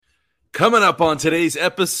Coming up on today's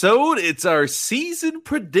episode, it's our season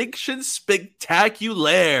prediction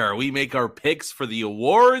spectacular. We make our picks for the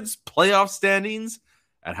awards, playoff standings,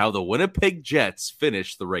 and how the Winnipeg Jets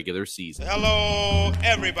finish the regular season. Hello,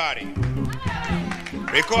 everybody.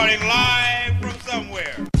 Recording live from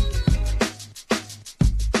somewhere.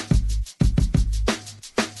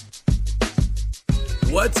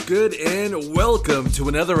 What's good, and welcome to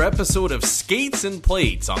another episode of Skates and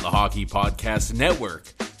Plates on the Hockey Podcast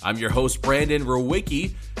Network. I'm your host, Brandon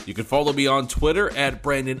Rowicki. You can follow me on Twitter at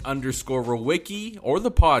Brandon_Rowicki or the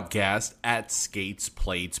podcast at Skates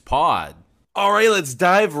Plates Pod. All right, let's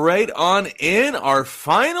dive right on in. Our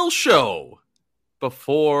final show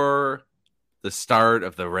before the start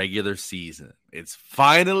of the regular season. It's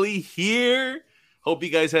finally here. Hope you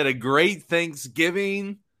guys had a great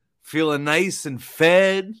Thanksgiving. Feeling nice and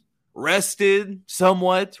fed, rested,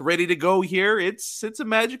 somewhat ready to go here. It's a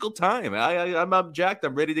magical time. I'm jacked.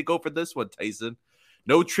 I'm ready to go for this one, Tyson.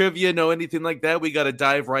 No trivia, no anything like that. We got to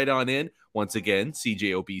dive right on in. Once again,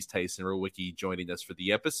 CJOB's Tyson Rowicki joining us for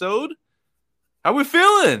the episode. How we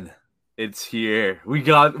feeling? It's here. We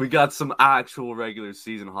got some actual regular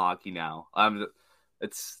season hockey now.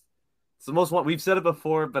 It's the most one. We've said it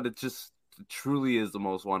before, but it truly is the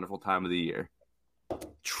most wonderful time of the year.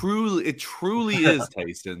 It truly is,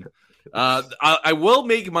 Tyson. I will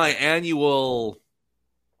make my annual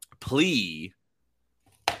plea,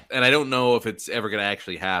 and I don't know if it's ever going to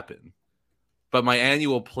actually happen, but my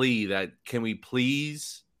annual plea that can we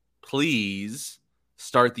please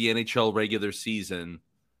start the NHL regular season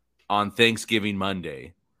on Thanksgiving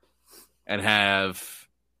Monday and have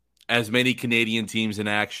as many Canadian teams in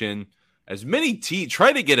action, as many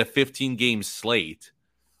try to get a 15-game slate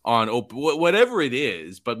on whatever it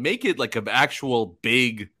is, but make it like an actual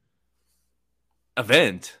big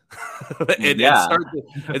event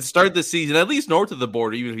and start the season at least north of the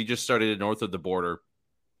border. Even if you just started it north of the border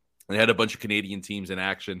and had a bunch of Canadian teams in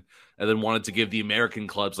action, and then wanted to give the American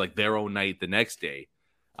clubs like their own night the next day,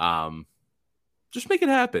 just make it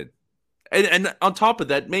happen. And on top of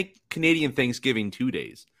that, make Canadian Thanksgiving 2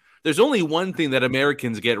 days. There's only one thing that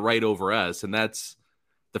Americans get right over us, and that's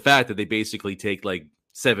the fact that they basically take like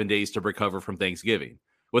 7 days to recover from Thanksgiving.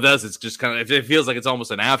 With us, it's just kind of, it feels like it's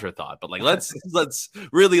almost an afterthought, but like, let's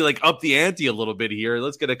really like up the ante a little bit here.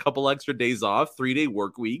 Let's get a couple extra days off, 3-day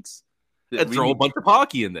work weeks, and throw a bunch of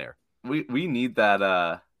hockey in there. We need that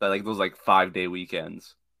like those like 5-day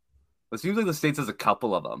weekends. It seems like the States has a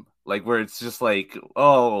couple of them, like where it's just like,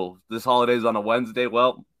 oh, this holiday's on a Wednesday.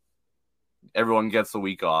 Well, everyone gets the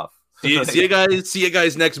week off. See you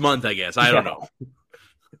guys next month, I guess. I don't know.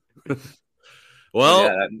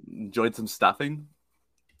 Well, enjoyed some stuffing.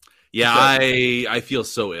 Yeah, I feel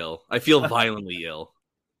so ill. I feel violently ill.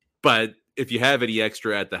 But if you have any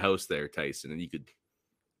extra at the house there, Tyson, and you could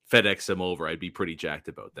FedEx them over, I'd be pretty jacked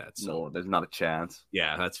about that. So no, there's not a chance.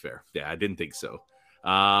 Yeah, that's fair. Yeah, I didn't think so.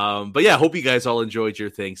 But yeah, hope you guys all enjoyed your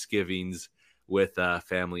Thanksgivings with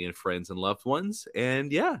family and friends and loved ones.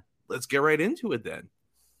 And yeah, let's get right into it then.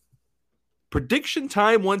 Prediction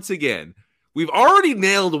time once again. We've already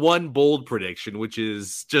nailed one bold prediction, which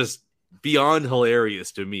is just beyond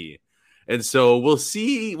hilarious to me. And so we'll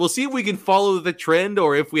see if we can follow the trend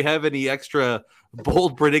or if we have any extra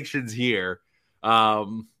bold predictions here. I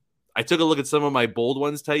took a look at some of my bold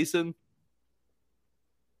ones, Tyson.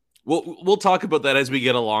 We'll talk about that as we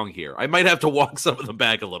get along here. I might have to walk some of them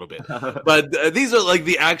back a little bit. But these are like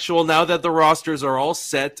the actual, now that the rosters are all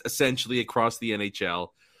set essentially across the NHL,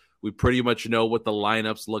 we pretty much know what the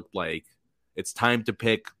lineups look like. It's time to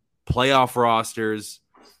pick playoff rosters,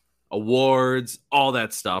 awards, all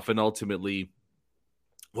that stuff, and ultimately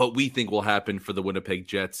what we think will happen for the Winnipeg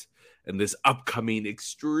Jets in this upcoming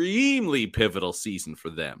extremely pivotal season for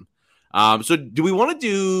them. So do we want to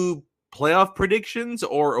do playoff predictions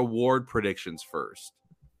or award predictions first?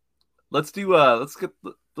 Let's do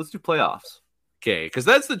playoffs. Okay, because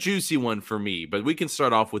that's the juicy one for me, but we can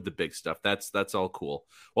start off with the big stuff. That's all cool.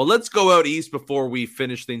 Well, let's go out east before we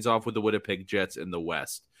finish things off with the Winnipeg Jets in the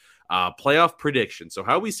West. Playoff prediction. So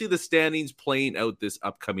how we see the standings playing out this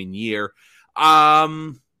upcoming year. For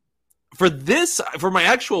my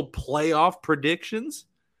actual playoff predictions,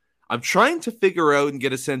 I'm trying to figure out and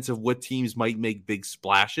get a sense of what teams might make big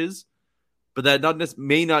splashes, but that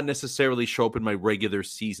may not necessarily show up in my regular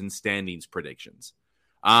season standings predictions.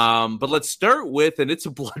 But let's start with, and it's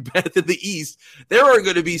a bloodbath in the East. There are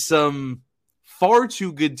going to be some far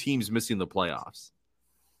too good teams missing the playoffs.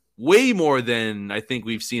 Way more than I think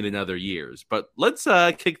we've seen in other years. But let's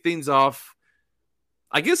kick things off.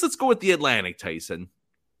 I guess let's go with the Atlantic, Tyson.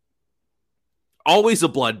 Always a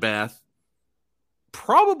bloodbath.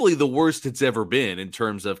 probably the worst it's ever been in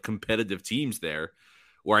terms of competitive teams there,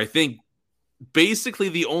 where I think basically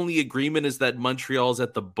the only agreement is that Montreal's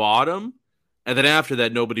at the bottom, and then after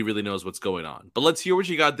that, nobody really knows what's going on. But let's hear what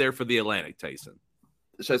you got there for the Atlantic, Tyson.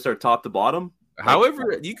 Should I start top to bottom?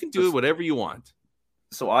 However, you can do it whatever you want.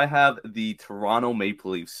 So I have the Toronto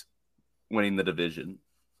Maple Leafs winning the division.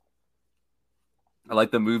 I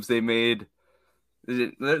like the moves they made.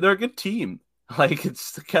 They're a good team. Like,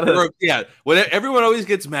 it's kind of... Yeah, when everyone always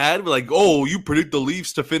gets mad, like, oh, you predict the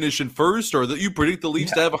Leafs to finish in first, or that you predict the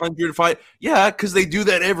Leafs to have 105. Yeah, because they do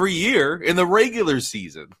that every year in the regular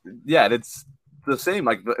season. Yeah, and it's the same.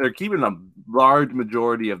 Like, they're keeping a large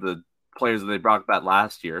majority of the players that they brought back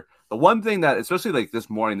last year. The one thing that, especially like this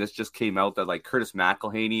morning, this just came out that like Curtis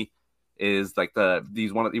McElhinney is like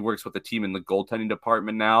he works with the team in the goaltending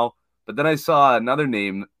department now. But then I saw another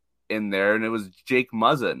name in there, and it was Jake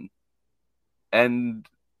Muzzin. And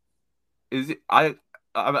I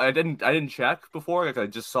didn't check before, like I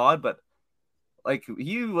just saw it, but like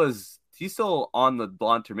he's still on the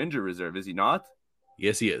long-term injury reserve, is he not?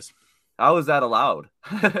 Yes, he is. How is that allowed?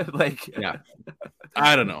 Like, yeah,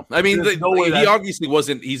 I don't know. I mean, he obviously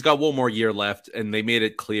wasn't. He's got one more year left, and they made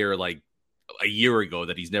it clear like a year ago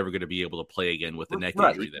that he's never going to be able to play again with the neck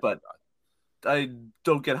injury. But I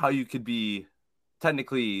don't get how you could be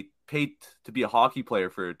technically paid to be a hockey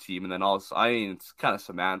player for a team, and then also, I mean, it's kind of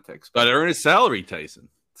semantics. Got to earn his salary, Tyson.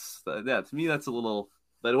 Yeah, to me, that's a little.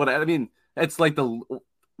 But what I mean, it's like the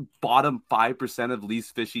bottom 5% of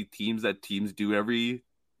least fishy teams that teams do every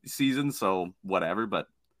season. So whatever, but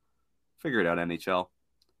figure it out, NHL.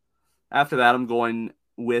 After that, I'm going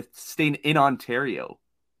with staying in Ontario.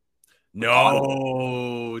 No,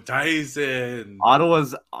 Ottawa. Tyson.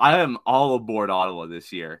 I am all aboard Ottawa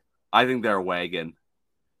this year. I think they're a wagon.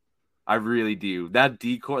 I really do. That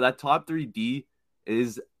D-core, that top 3 D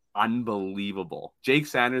is unbelievable. Jake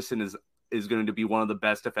Sanderson is going to be one of the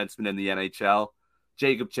best defensemen in the NHL.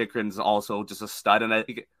 Jacob Chikrin's also just a stud, and I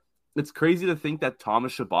think it's crazy to think that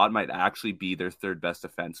Thomas Chabot might actually be their third best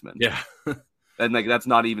defenseman. Yeah. And like that's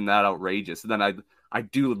not even that outrageous. And then I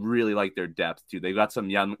do really like their depth too. They've got some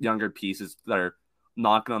younger pieces that are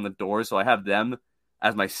knocking on the door. So I have them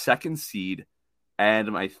as my second seed.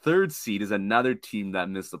 And my third seed is another team that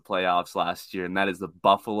missed the playoffs last year, and that is the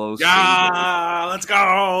Buffalo Sabres. Yeah, let's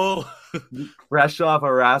go. Fresh off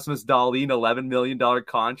Erasmus Dahlin, $11 million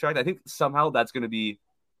contract. I think somehow that's going to be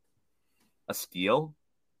a steal.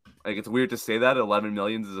 Like, it's weird to say that $11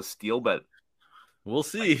 million is a steal, but we'll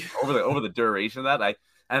see over the duration of that. I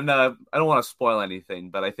don't want to spoil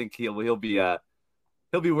anything, but I think he'll be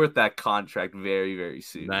worth that contract very, very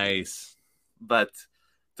soon. Nice, but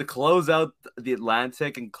to close out the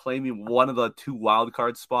Atlantic and claiming one of the 2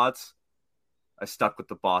 wildcard spots, I stuck with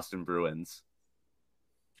the Boston Bruins.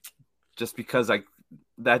 Just because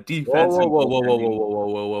that defense. Whoa.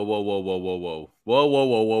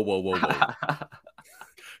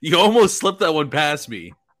 You almost slipped that one past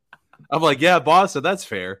me. I'm like, yeah, Boston, that's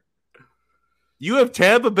fair. You have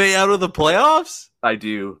Tampa Bay out of the playoffs? I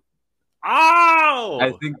do. Oh!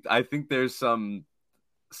 I think there's some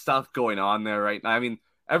stuff going on there right now. I mean,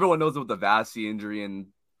 everyone knows about the Vasi injury, and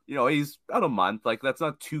he's out a month. Like, that's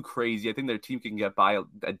not too crazy. I think their team can get by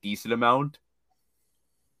a decent amount,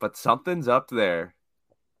 but something's up there,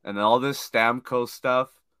 and all this Stamkos stuff,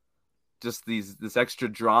 just this extra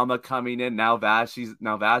drama coming in. Now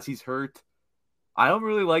Vasi's hurt. I don't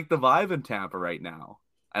really like the vibe in Tampa right now,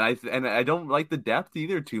 and I don't like the depth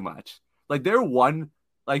either too much. Like, they're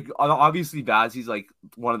obviously Vasi's like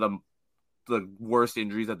one of the worst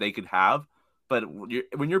injuries that they could have. But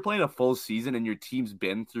when you're playing a full season and your team's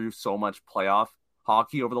been through so much playoff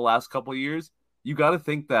hockey over the last couple of years, you got to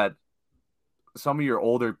think that some of your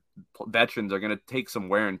older veterans are going to take some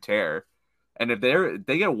wear and tear. And if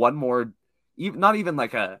they get one more, not even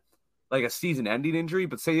like a season-ending injury,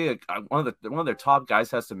 but say one of their top guys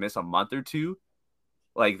has to miss a month or two,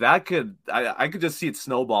 like that I could just see it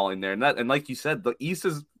snowballing there. And like you said, the East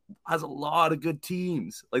has a lot of good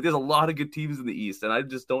teams. Like, there's a lot of good teams in the East, and I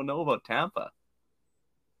just don't know about Tampa.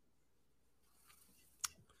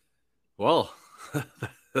 Well,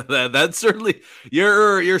 that's certainly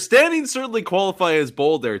your standings certainly qualify as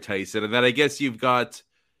bold there, Tyson. And then I guess you've got,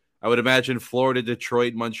 I would imagine, Florida,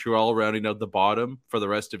 Detroit, Montreal rounding out the bottom for the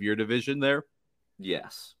rest of your division there.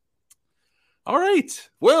 Yes. All right.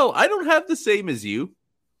 Well, I don't have the same as you.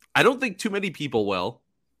 I don't think too many people will,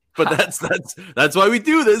 but that's why we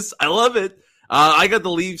do this. I love it. I got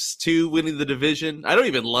the Leafs too, winning the division. I don't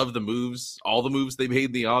even love all the moves they made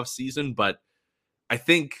in the offseason, but I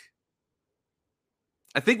think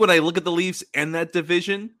when I look at the Leafs and that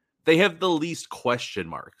division, they have the least question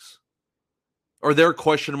marks. or their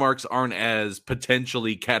question marks aren't as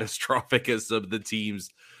potentially catastrophic as some of the teams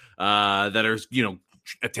that are,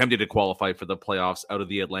 attempting to qualify for the playoffs out of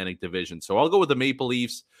the Atlantic Division. So I'll go with the Maple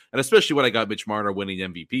Leafs, and especially when I got Mitch Marner winning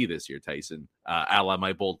MVP this year, Tyson, a la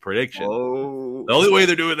my bold prediction. Oh. The only way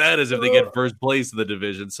they're doing that is if they get first place in the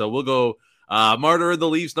division. So we'll go Marner and the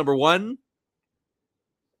Leafs number 1.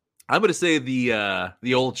 I'm going to say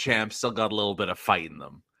the old champs still got a little bit of fight in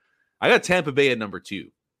them. I got Tampa Bay at number 2.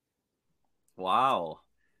 Wow.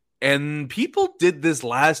 And people did this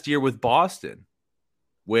last year with Boston,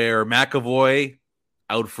 where McAvoy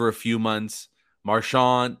out for a few months,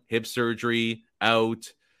 Marchand, hip surgery,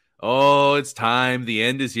 out. Oh, it's time. The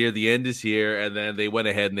end is here. The end is here. And then they went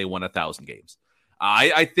ahead and they won 1,000 games.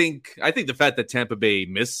 I think the fact that Tampa Bay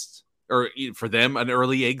missed, or for them, an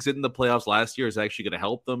early exit in the playoffs last year is actually going to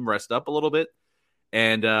help them rest up a little bit.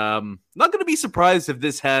 And not going to be surprised if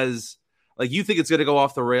this has, like, you think it's going to go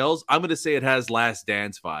off the rails. I'm going to say it has Last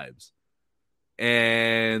Dance vibes.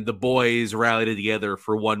 And the boys rallied together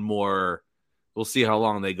for one more. We'll see how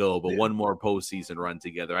long they go, but one more postseason run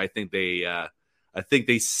together. I think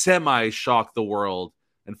they semi-shock the world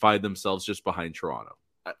and find themselves just behind Toronto.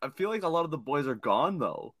 I feel like a lot of the boys are gone,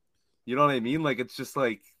 though. You know what I mean? Like, it's just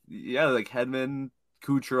like, yeah, like Hedman,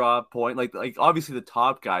 Kucherov, Point, like obviously the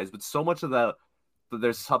top guys, but so much of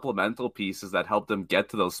there's supplemental pieces that help them get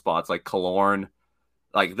to those spots, like Killorn.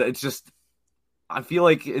 Like, it's just, I feel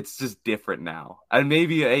like it's just different now. And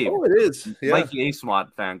maybe it is. Yeah. Mikey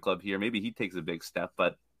Asmont fan club here. Maybe he takes a big step,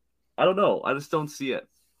 but I don't know. I just don't see it.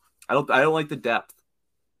 I don't like the depth.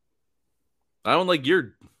 I don't like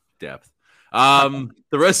your depth. The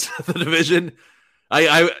rest of the division,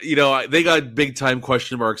 they got big time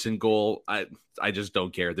question marks in goal. I just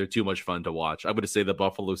don't care. They're too much fun to watch. I'm going to say the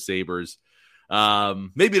Buffalo Sabres.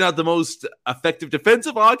 Maybe not the most effective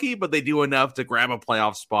defensive hockey, but they do enough to grab a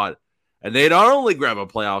playoff spot. And they not only grab a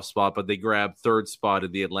playoff spot, but they grab 3rd spot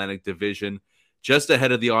in the Atlantic Division, just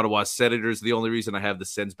ahead of the Ottawa Senators. The only reason I have the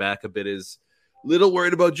Sens back a bit is a little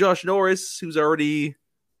worried about Josh Norris, who's already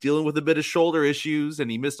dealing with a bit of shoulder issues,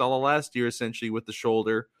 and he missed all of last year essentially with the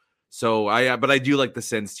shoulder. So but I do like the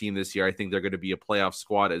Sens team this year. I think they're going to be a playoff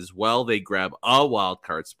squad as well. They grab a wild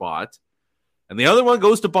card spot, and the other one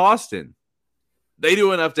goes to Boston. They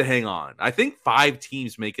do enough to hang on. I think 5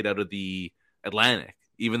 teams make it out of the Atlantic,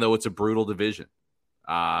 even though it's a brutal division.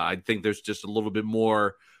 I think there's just a little bit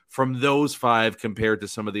more from those 5 compared to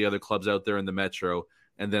some of the other clubs out there in the Metro.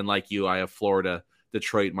 And then, like you, I have Florida,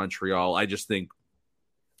 Detroit, Montreal. I just think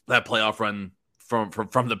that playoff run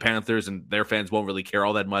from the Panthers, and their fans won't really care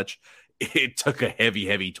all that much. It took a heavy,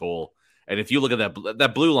 heavy toll. And if you look at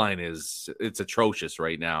that blue line, it's atrocious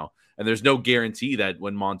right now. And there's no guarantee that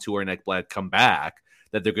when Montour and Ekblad come back,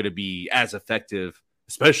 that they're going to be as effective,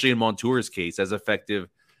 especially in Montour's case, as effective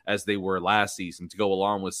as they were last season, to go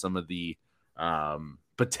along with some of the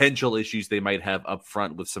potential issues they might have up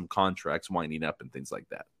front with some contracts winding up and things like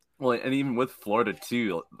that. Well, and even with Florida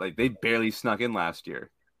too, like they barely snuck in last year.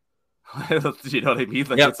 You know what I mean?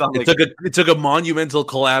 Like, yeah, it took a monumental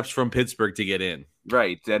collapse from Pittsburgh to get in.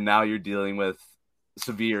 Right, and now you're dealing with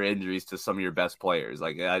severe injuries to some of your best players.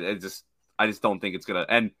 Like, I just don't think it's gonna.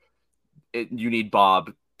 And you need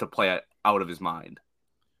Bob to play out of his mind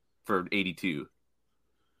for 82.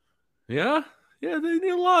 Yeah, they need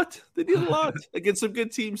a lot. They get some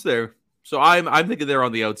good teams there. So I'm thinking they're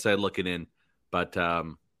on the outside looking in, but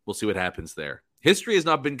we'll see what happens there. History has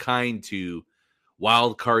not been kind to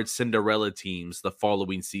wild card Cinderella teams the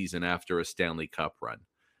following season after a Stanley Cup run.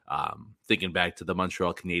 Thinking back to the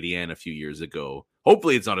Montreal Canadiens a few years ago.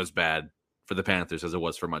 Hopefully it's not as bad for the Panthers as it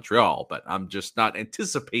was for Montreal, but I'm just not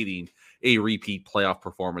anticipating a repeat playoff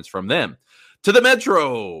performance from them. To the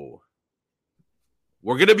Metro.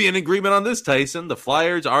 We're going to be in agreement on this, Tyson. The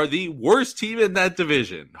Flyers are the worst team in that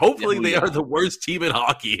division. Hopefully they are the worst team in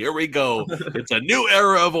hockey. Here we go. It's a new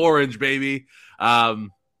era of orange, baby. I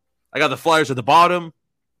got the Flyers at the bottom.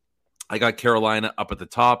 I got Carolina up at the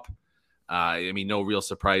top. No real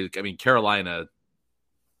surprise. Carolina,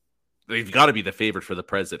 they've got to be the favorite for the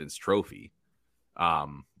President's Trophy.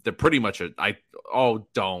 They're pretty much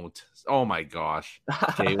don't. Oh my gosh.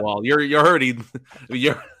 Okay, well, you're hurting.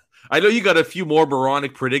 I know you got a few more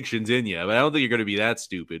moronic predictions in you, but I don't think you're going to be that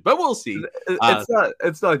stupid. But we'll see.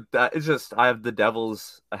 It's not that. It's just I have the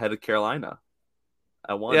Devils ahead of Carolina.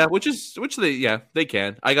 I won. Yeah, they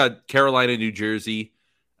can. I got Carolina, New Jersey,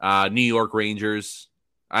 New York Rangers.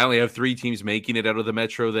 I only have 3 teams making it out of the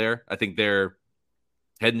Metro there. I think they're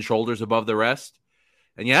head and shoulders above the rest.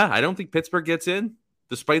 And yeah, I don't think Pittsburgh gets in,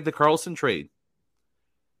 despite the Carlson trade.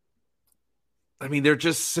 They're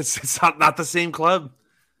just, it's not the same club.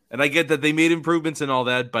 And I get that they made improvements and all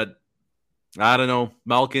that, but I don't know.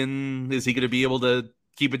 Malkin, is he going to be able to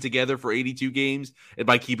keep it together for 82 games? And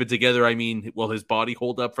by keep it together, I mean, will his body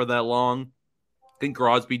hold up for that long? Can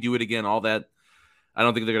Crosby do it again? All that. I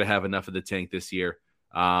don't think they're going to have enough of the tank this year.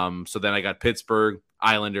 So then I got Pittsburgh,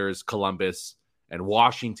 Islanders, Columbus, and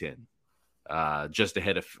Washington. Just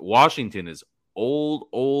ahead of Washington is old.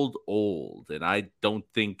 And I don't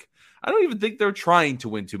even think they're trying to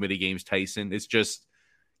win too many games, Tyson. It's just,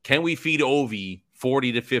 can we feed Ovi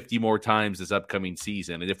 40 to 50 more times this upcoming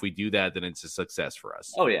season? And if we do that, then it's a success for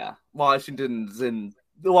us. Oh, yeah. Washington's going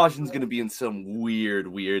to be in some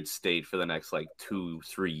weird state for the next 2-3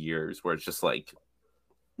 years where it's just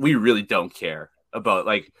we really don't care about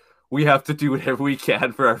we have to do whatever we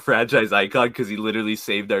can for our franchise icon because he literally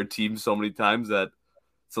saved our team so many times that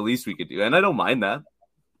it's the least we could do. And I don't mind that.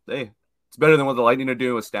 Hey, it's better than what the Lightning are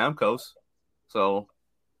doing with Stamkos. So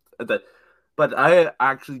but I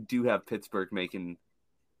actually do have Pittsburgh making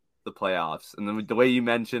the playoffs. And then the way you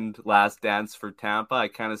mentioned last dance for Tampa, I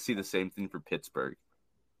kind of see the same thing for Pittsburgh.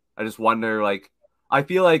 I just wonder, I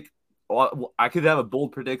feel like I could have a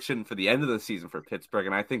bold prediction for the end of the season for Pittsburgh.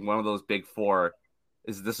 And I think one of those big four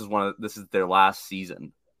is this is their last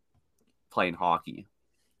season playing hockey.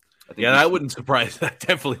 That wouldn't surprise. That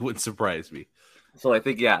definitely wouldn't surprise me. So I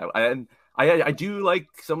think, yeah. And I do like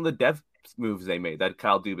some of the depth moves they made that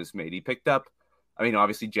Kyle Dubas made. He picked up,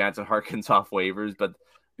 obviously Jansen Harkins off waivers, but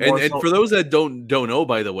and for those that don't know,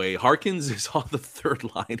 by the way, Harkins is on the third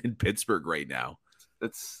line in Pittsburgh right now.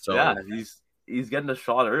 He's getting a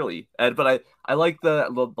shot early, but I like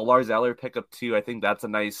the Lars Eller pickup too. I think that's a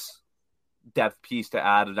nice depth piece to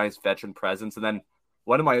add, a nice veteran presence. And then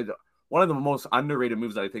one of the most underrated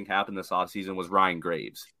moves that I think happened this offseason was Ryan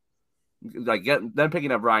Graves.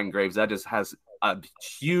 Picking up Ryan Graves, that just has a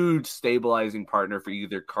huge stabilizing partner for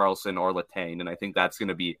either Carlson or Letang, and I think that's going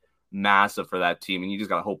to be massive for that team. And you just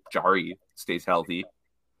got to hope Jari stays healthy.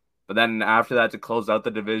 But then after that, to close out the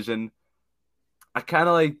division, I kind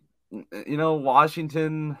of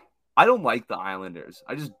Washington. I don't like the Islanders.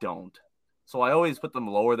 I just don't. So I always put them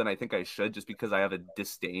lower than I think I should, just because I have a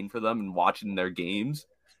disdain for them and watching their games.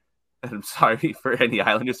 And I'm sorry for any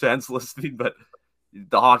Islanders fans listening, but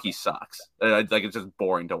the hockey sucks. It's just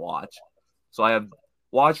boring to watch. So I have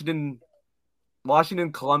Washington,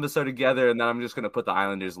 Columbus are together, and then I'm just going to put the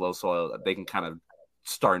Islanders low so they can kind of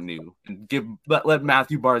start new and let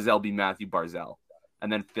Matthew Barzal be Matthew Barzal,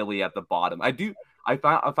 and then Philly at the bottom. I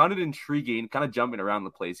found it intriguing, kind of jumping around the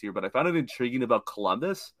place here, but I found it intriguing about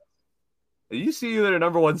Columbus. Do you see who their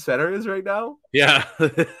number one center is right now? Yeah.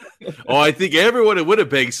 I think everyone in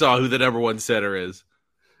Winnipeg saw who the number one center is.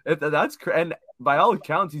 That's and by all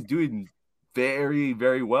accounts, he's doing very,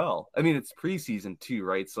 very well. It's preseason too,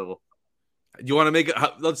 right? So, you want to make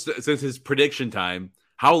it? Since his prediction time,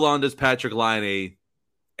 how long does Patrick Laine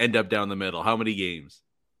end up down the middle? How many games?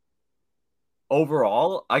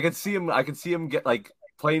 Overall, I could see him get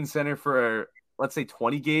playing center for, let's say,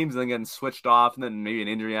 20 games, and then getting switched off, and then maybe an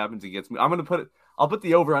injury happens. He gets me. I'll put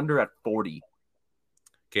the over under at 40.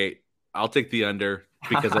 Okay, I'll take the under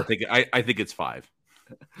because I think it's 5.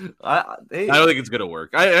 I don't think it's gonna work.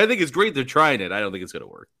 I think it's great they're trying it. I don't think it's gonna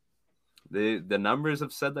work. The numbers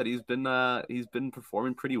have said that he's been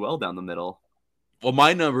performing pretty well down the middle. Well,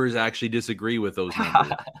 my numbers actually disagree with those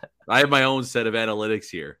numbers. I have my own set of analytics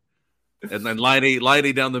here, and then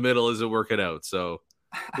Laine down the middle isn't working out. So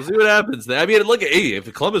we'll see what happens there. Look at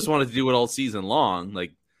if Columbus wanted to do it all season long, if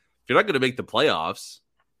you're not going to make the playoffs,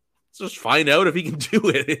 let's just find out if he can do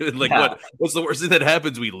it. What's the worst thing that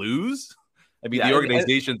happens? We lose. The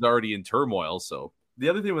organization's already in turmoil. So the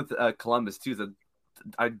other thing with Columbus too is that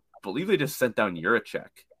I believe they just sent down Juracek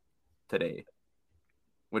today,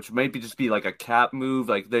 which might just be a cap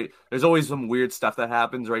move. There's always some weird stuff that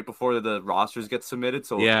happens right before the rosters get submitted.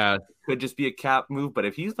 So yeah, it could just be a cap move. But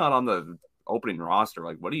if he's not on the opening roster,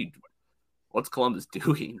 what's Columbus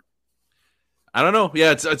doing? I don't know.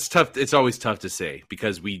 Yeah, it's tough. It's always tough to say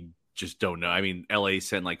because we just don't know. LA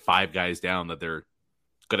sent 5 guys down that they're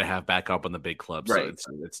going to have back up on the big club. Right.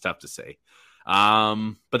 So it's tough to say.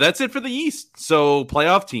 But that's it for the East. So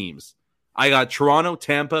playoff teams. I got Toronto,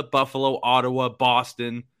 Tampa, Buffalo, Ottawa,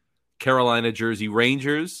 Boston, Carolina, Jersey,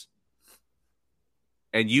 Rangers.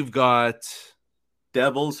 And you've got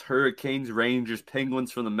Devils, Hurricanes, Rangers,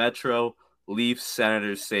 Penguins from the Metro, Leafs,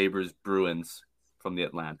 Senators, Sabres, Bruins from the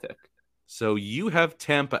Atlantic. So you have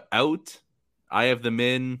Tampa out. I have them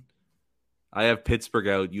in. I have Pittsburgh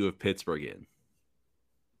out. You have Pittsburgh in.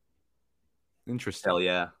 Interesting. Hell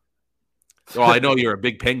yeah. Well, I know you're a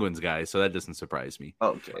big Penguins guy, so that doesn't surprise me.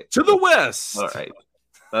 Okay. To the West. All right.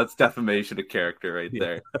 That's defamation of character right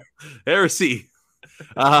there. Heresy.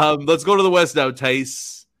 Let's go to the West now,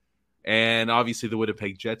 Tice. And obviously, the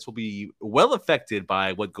Winnipeg Jets will be well affected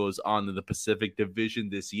by what goes on in the Pacific Division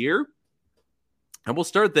this year. And we'll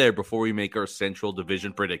start there before we make our Central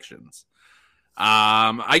Division predictions.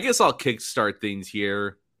 I guess I'll kickstart things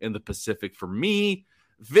here in the Pacific for me.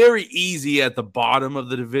 Very easy at the bottom of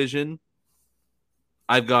the division.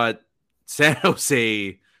 I've got San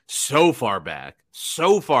Jose so far back.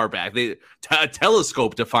 They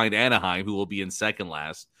telescope to find Anaheim, who will be in second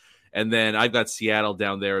last. And then I've got Seattle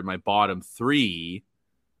down there in my bottom three.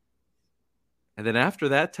 And then after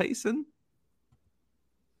that, Tyson,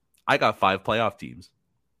 I got 5 playoff teams.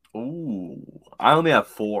 Ooh, I only have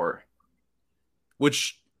 4.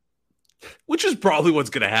 Which is probably what's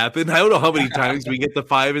going to happen. I don't know how many times we get the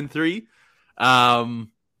 5 and 3.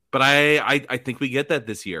 But I think we get that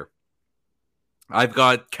this year. I've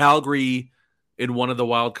got Calgary in one of the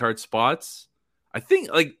wild card spots. I think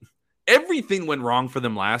everything went wrong for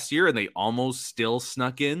them last year and they almost still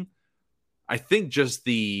snuck in. I think just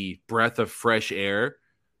the breath of fresh air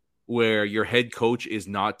where your head coach is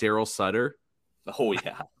not Daryl Sutter. Oh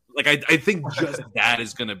yeah. I think just that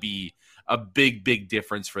is going to be a big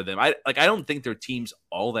difference for them. I don't think their team's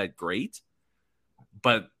all that great,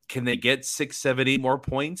 but can they get 6, 7, 8 more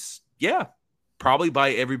points? Yeah. Probably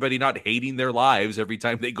by everybody not hating their lives every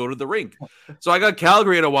time they go to the rink. So I got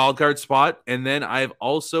Calgary in a wild card spot, and then I've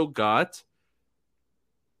also got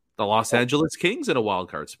the Los Angeles Kings in a wild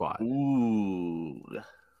card spot. Ooh,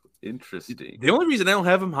 interesting. The only reason I don't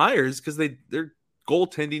have them higher is because their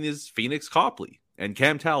goaltending is Phoenix Copley and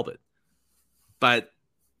Cam Talbot, but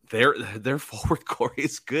their forward core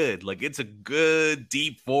is good. It's a good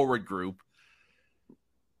deep forward group.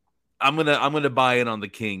 I'm gonna buy in on the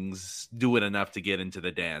Kings doing enough to get into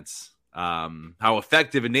the dance. How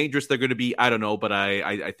effective and dangerous they're going to be, I don't know, but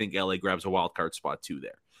I think LA grabs a wild card spot too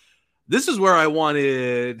there. This is where I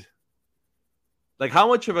wanted. How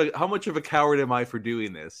much of a coward am I for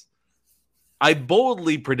doing this? I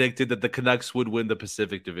boldly predicted that the Canucks would win the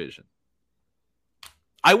Pacific Division.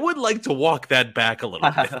 I would like to walk that back a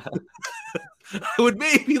little bit. I would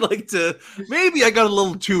maybe I got a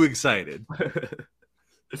little too excited.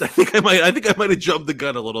 I think I might have jumped the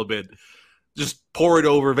gun a little bit. Just pour it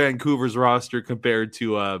over Vancouver's roster compared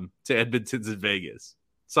to Edmonton's in Vegas.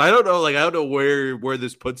 So I don't know, I don't know where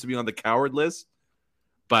this puts me on the coward list,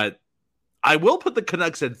 but I will put the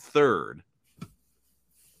Canucks at third.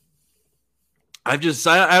 I don't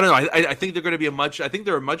know. I think they're going to be I think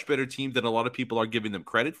they're a much better team than a lot of people are giving them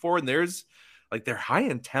credit for. And their high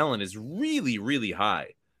end talent is really, really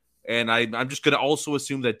high. And I'm just going to also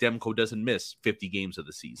assume that Demko doesn't miss 50 games of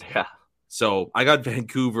the season. Yeah. So I got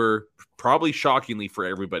Vancouver, probably shockingly for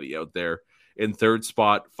everybody out there, in third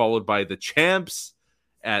spot, followed by the Champs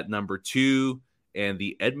at number 2. And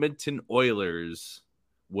the Edmonton Oilers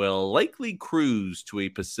will likely cruise to a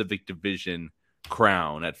Pacific Division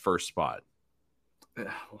crown at first spot.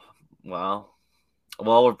 Well,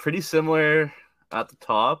 we're pretty similar at the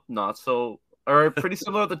top, pretty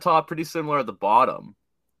similar at the top, pretty similar at the bottom.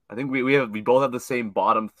 I think we both have the same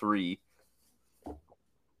bottom 3,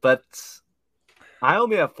 but I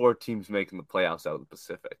only have 4 teams making the playoffs out of the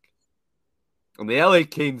Pacific, and the LA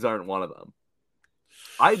Kings aren't one of them.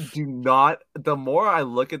 I do not. The more I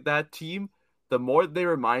look at that team, the more they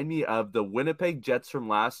remind me of the Winnipeg Jets from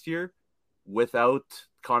last year without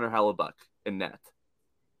Connor Hellebuck in net.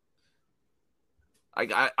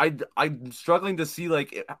 I'm struggling to see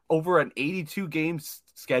over an 82 game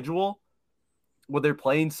schedule where they're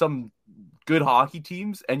playing some good hockey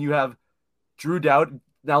teams, and you have Drew Doughty.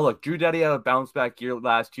 Now look, Drew Doughty had a bounce back year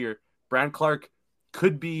last year. Brant Clark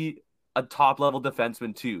could be a top level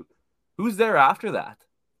defenseman too. Who's there after that?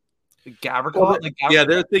 Gavrikov? Yeah,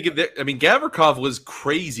 they're thinking. Gavrikov was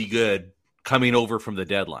crazy good coming over from the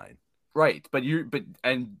deadline, right?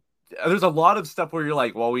 And there's a lot of stuff where you're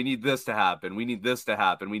like, well, we need this to happen, we need this to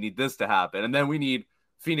happen, we need this to happen, and then we need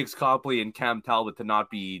Phoenix Copley and Cam Talbot to not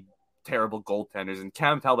be terrible goaltenders. And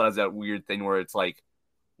Cam Talbot has that weird thing where it's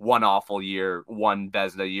one awful year, one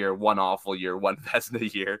Vezina year, one awful year, one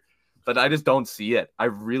Vezina year. But I just don't see it. I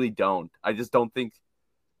really don't. I just don't think,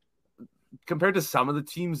 compared to some of the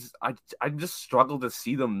teams, I just struggle to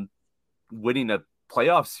see them winning a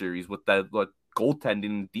playoff series with that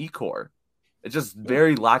goaltending decor. It's just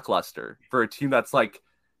very lackluster for a team that's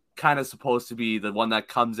kind of supposed to be the one that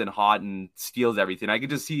comes in hot and steals everything. I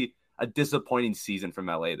could just see a disappointing season from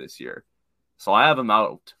LA this year. So I have them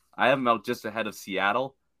out. I have them out just ahead of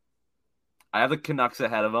Seattle. I have the Canucks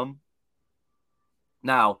ahead of them.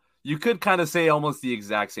 Now, you could kind of say almost the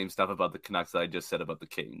exact same stuff about the Canucks that I just said about the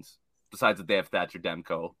Kings. Besides that they have Thatcher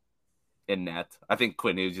Demko in net. I think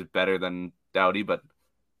Quinn Hughes is better than Doughty, but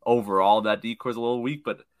overall that decor is a little weak.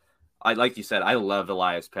 But I like you said, I love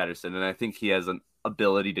Elias Pettersson, and I think he has an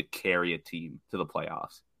ability to carry a team to the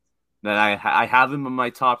playoffs. Then I have him in my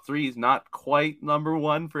top three. He's not quite number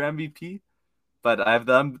one for MVP, but I have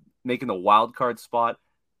them making the wild card spot,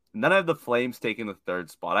 and then I have the Flames taking the third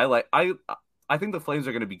spot. I think the Flames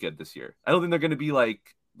are going to be good this year. I don't think they're going to be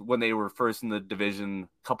like when they were first in the division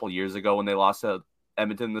a couple years ago when they lost to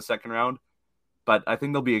Edmonton in the second round, but I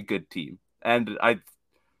think they'll be a good team. And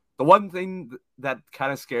the one thing that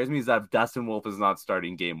kind of scares me is that Dustin Wolf is not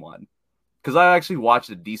starting game one, because I actually watched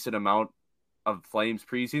a decent amount of Flames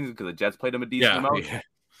preseason because the Jets played him a decent amount. Yeah.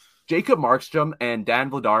 Jacob Markstrom and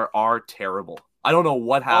Dan Vladar are terrible. I don't know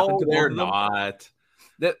what happened to them. They're not.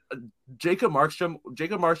 Jacob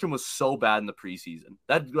Markstrom was so bad in the preseason.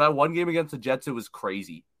 That one game against the Jets, it was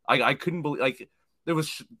crazy. I couldn't believe, like, there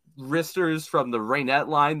was wristers from the Raynette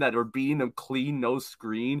line that were beating him clean, no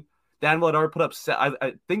screen. Dan Vladar put up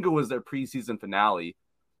I think it was their preseason finale,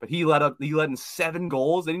 but he let in 7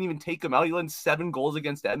 goals. They didn't even take him out. He let in 7 goals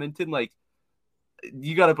against Edmonton. Like,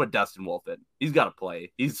 you got to put Dustin Wolf in. He's got to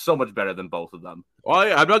play. He's so much better than both of them. Well,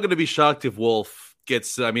 I'm not going to be shocked if Wolf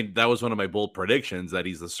gets. I mean, that was one of my bold predictions that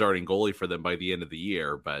he's the starting goalie for them by the end of the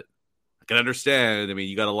year. But I can understand. I mean,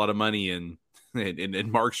 you got a lot of money in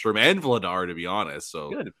Markstrom and Vladar, to be honest.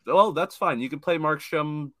 So good. Well, that's fine. You can play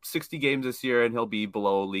Markstrom 60 games this year, and he'll be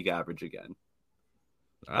below league average again.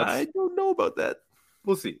 I don't know about that.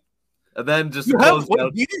 We'll see. And then just do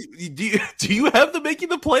you have them making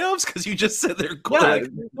the playoffs? Because you just said their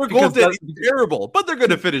goaltending is terrible, but they're going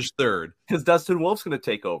to finish third. Because Dustin Wolf's going to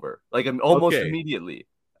take over, like, almost immediately.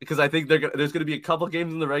 Because I think there's going to be a couple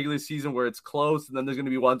games in the regular season where it's close, and then there's going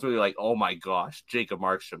to be ones where you're like, oh my gosh, Jacob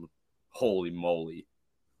Markstrom, holy moly!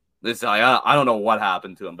 I don't know what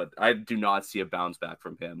happened to him, but I do not see a bounce back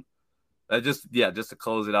from him. Just to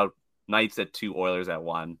close it out, Knights at 2, Oilers at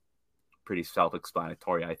 1. Pretty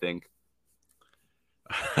self-explanatory, I think.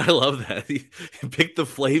 I love that. You picked the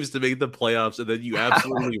Flames to make the playoffs, and then you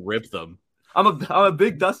absolutely rip them. I'm a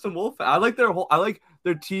big Dustin Wolf fan. I like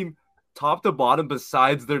their team top to bottom,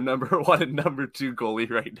 besides their number 1 and number 2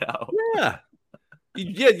 goalie right now. Yeah.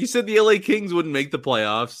 You said the LA Kings wouldn't make the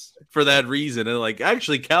playoffs for that reason, and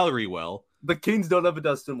actually Calgary will. The Kings don't have a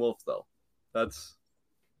Dustin Wolf though.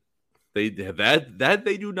 They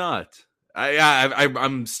do not.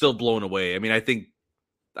 I'm still blown away. I mean, I think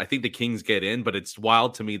the Kings get in, but it's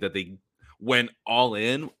wild to me that they went all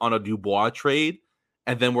in on a Dubois trade,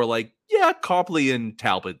 and then we're like, yeah, Copley and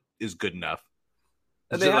Talbot is good enough.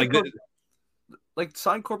 And they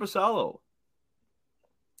signed Korpisalo.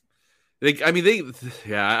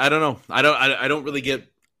 I don't know. I don't really get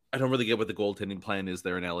what the goaltending plan is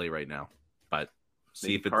there in LA right now. But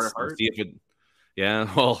we'll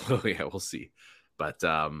see. But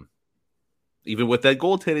even with that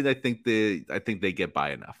goaltending, I think they get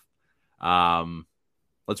by enough.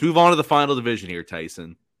 Let's move on to the final division here,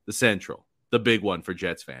 Tyson. The Central, the big one for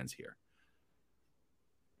Jets fans here.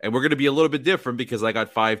 And we're going to be a little bit different because I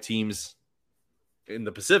got 5 teams in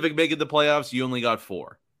the Pacific making the playoffs. You only got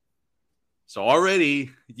 4. So already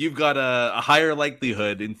you've got a higher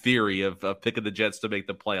likelihood, in theory, of picking the Jets to make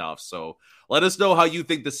the playoffs. So let us know how you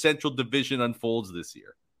think the Central Division unfolds this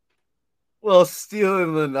year. Well,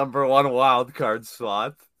 stealing the number 1 wild card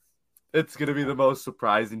slot, it's going to be the most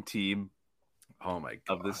surprising team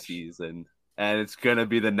of the season. And it's going to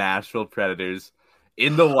be the Nashville Predators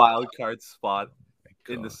in the wild card spot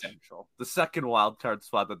in the Central. The second wild card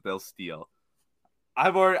spot that they'll steal.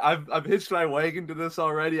 I've hitched my wagon to this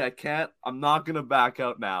already. I'm not going to back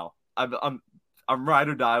out now. I'm ride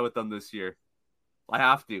or die with them this year. I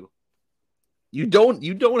have to. You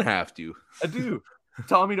don't have to. I do.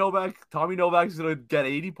 Tommy Novak's going to get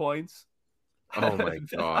 80 points. Oh my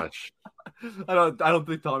gosh. I don't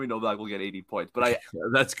think Tommy Novak will get 80 points, but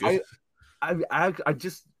that's good. I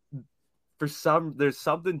just, there's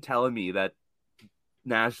something telling me that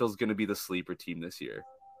Nashville's going to be the sleeper team this year.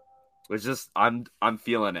 It's just, I'm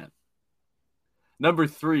feeling it. Number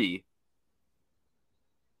 3,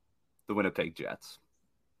 the Winnipeg Jets.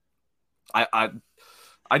 I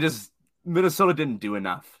just, Minnesota didn't do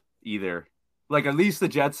enough either. At least the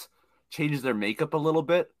Jets changed their makeup a little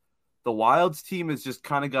bit. The Wilds team has just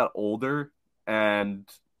kind of got older, and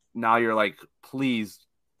now you're like, please,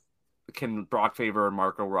 can Brock Faber and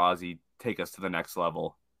Marco Rossi take us to the next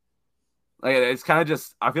level? It's kind of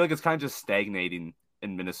just, I feel like it's kind of just stagnating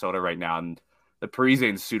in Minnesota right now, and the Parise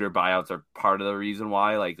and Suter buyouts are part of the reason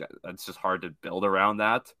why. It's just hard to build around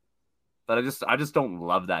that. But I just don't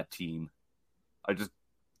love that team. It's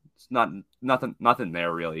nothing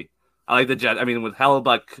there really. I like the Jets. I mean, with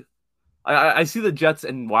Hellebuck, I see the Jets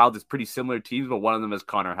and Wild as pretty similar teams, but one of them has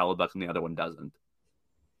Connor Hellebuck and the other one doesn't.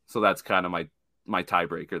 So that's kind of my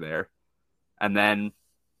tiebreaker there. And then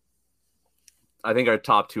I think our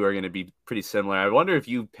top two are going to be pretty similar. I wonder if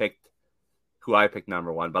you picked who I picked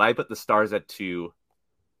number one, but I put the Stars at 2,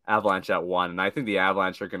 Avalanche at 1, and I think the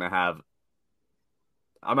Avalanche are going to have,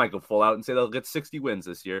 I might go full out and say they'll get 60 wins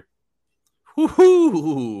this year.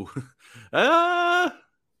 Woohoo!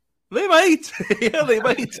 They might. Yeah, they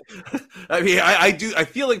might. I mean, I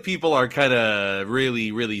feel like people are kind of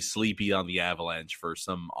really, really sleepy on the Avalanche for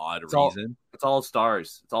some odd reason. It's all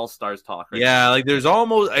Stars. It's all Stars talk. Right yeah, now. like there's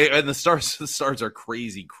almost, and the Stars are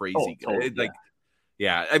crazy good. Totally, like,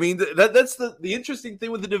 yeah. I mean, that's the interesting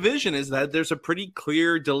thing with the division is that there's a pretty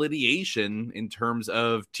clear delineation in terms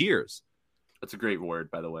of tiers. That's a great word,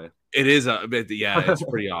 by the way. It is, it's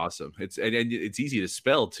pretty awesome. It's and it's easy to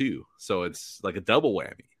spell too, so it's like a double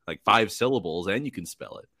whammy, like 5 syllables, and you can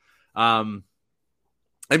spell it. I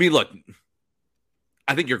mean, look,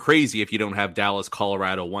 I think you're crazy if you don't have Dallas,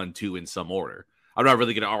 Colorado 1, 2 in some order. I'm not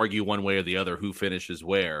really going to argue one way or the other who finishes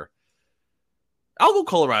where. I'll go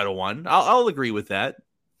Colorado 1. I'll agree with that.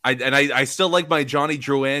 I still like my Johnny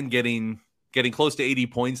Drouin getting close to 80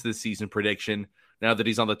 points this season prediction. Now that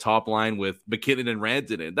he's on the top line with McKinnon and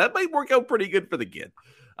Rantanen, that might work out pretty good for the kid.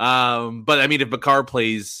 But I mean, if Makar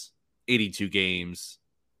plays 82 games,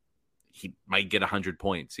 he might get 100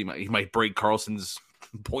 points. He might break Carlson's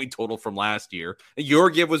point total from last year. And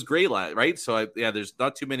Georgiev was great, right? So there's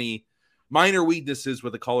not too many minor weaknesses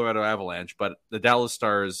with the Colorado Avalanche, but the Dallas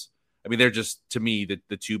Stars, I mean, they're just, to me,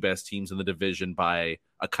 the two best teams in the division by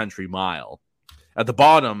a country mile. At the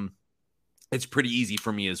bottom, it's pretty easy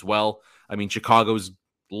for me as well. I mean, Chicago's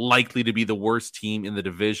likely to be the worst team in the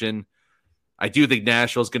division. I do think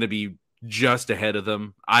Nashville's going to be just ahead of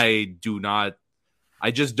them. I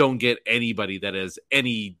just don't get anybody that has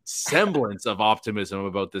any semblance of optimism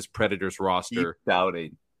about this Predators roster. Keep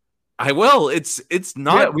doubting. It's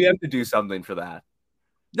not. Yeah, we have to do something for that.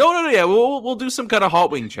 No. Yeah, we'll do some kind of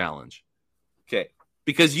hot wing challenge. Okay.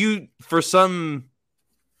 Because you, for some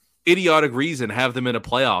idiotic reason, have them in a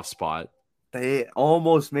playoff spot. They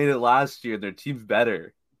almost made it last year. Their team's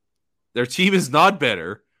better. Their team is not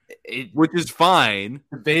better, which is fine.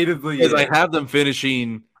 Debatably, because I have them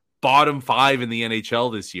finishing bottom 5 in the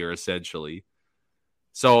NHL this year, essentially.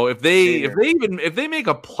 So if they make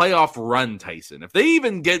a playoff run, Tyson, if they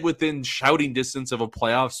even get within shouting distance of a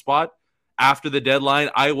playoff spot after the deadline,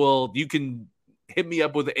 you can hit me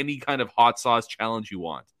up with any kind of hot sauce challenge you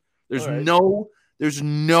want. There's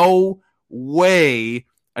no way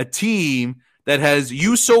a team that has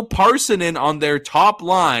Juuso Parssinen on their top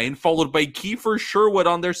line, followed by Kiefer Sherwood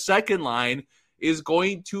on their second line, is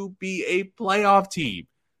going to be a playoff team.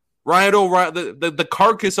 Ryan O'Reilly, the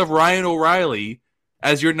carcass of Ryan O'Reilly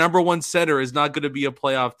as your number one center is not going to be a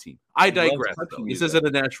playoff team. I digress, though. This isn't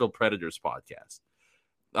a Nashville Predators podcast.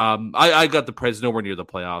 I got the Preds nowhere near the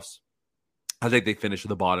playoffs. I think they finish in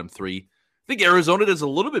the bottom 3. I think Arizona does a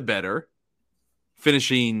little bit better,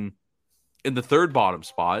 finishing in the 3rd bottom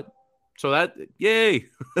spot. So that, yay.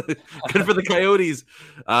 Good for the Coyotes.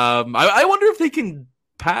 I wonder if they can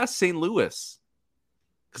pass St. Louis.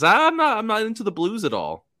 Because I'm not into the Blues at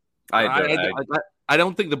all. I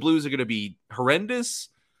don't think the Blues are going to be horrendous.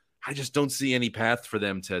 I just don't see any path for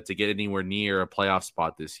them to get anywhere near a playoff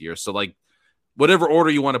spot this year. So, like, whatever order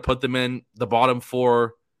you want to put them in, the bottom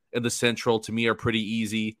 4 in the Central, to me, are pretty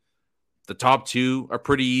easy. The top 2 are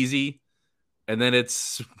pretty easy. And then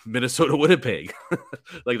it's Minnesota, Winnipeg.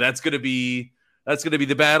 Like, that's going to be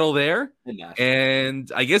the battle there. And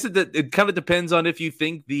I guess it kind of depends on if you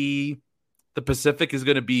think the Pacific is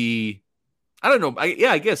going to be, I don't know.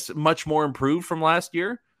 I guess much more improved from last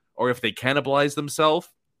year, or if they cannibalize themselves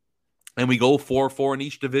and we go 4-4 in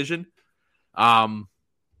each division.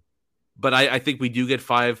 But I think we do get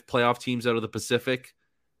 5 playoff teams out of the Pacific.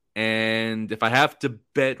 And if I have to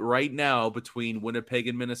bet right now between Winnipeg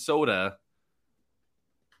and Minnesota,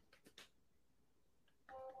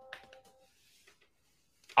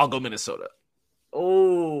 I'll go Minnesota.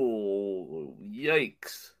 Oh,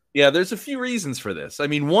 yikes. Yeah, there's a few reasons for this. I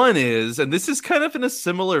mean, one is, and this is kind of in a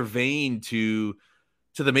similar vein to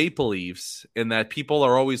the Maple Leafs, in that people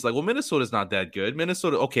are always like, well, Minnesota's not that good.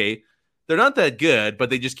 Minnesota, okay, they're not that good, but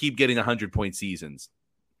they just keep getting 100-point seasons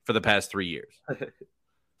for the past 3 years.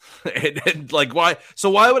 and like, why? So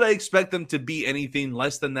why would I expect them to be anything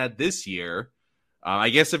less than that this year? I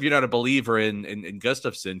guess if you're not a believer in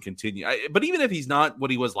Gustafsson, continue. But even if he's not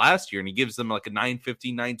what he was last year and he gives them like a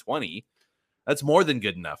 915, 920, that's more than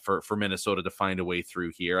good enough for Minnesota to find a way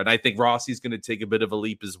through here. And I think Rossi's going to take a bit of a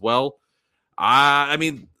leap as well. I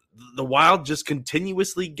mean, the Wild just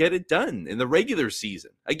continuously get it done in the regular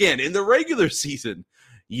season. Again, in the regular season,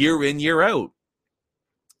 year in, year out.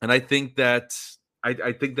 And I think that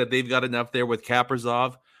I think that they've got enough there with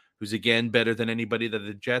Kaprizov, who's again better than anybody that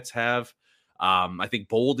the Jets have. I think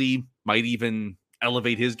Boldy might even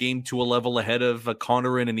elevate his game to a level ahead of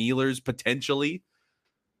Connor and Ehlers potentially.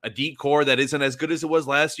 A deep core that isn't as good as it was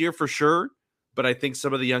last year for sure, but I think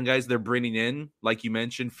some of the young guys they're bringing in, like you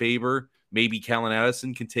mentioned, Faber, maybe Callan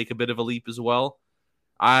Addison can take a bit of a leap as well.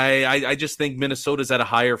 I just think Minnesota's at a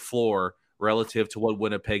higher floor relative to what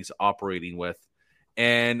Winnipeg's operating with.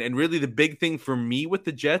 And really the big thing for me with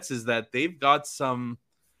the Jets is that they've got some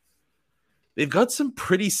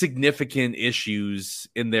pretty significant issues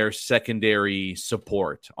in their secondary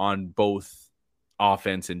support on both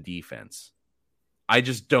offense and defense. I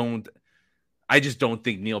just don't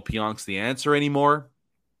think Neil Pionk's the answer anymore.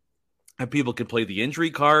 And people can play the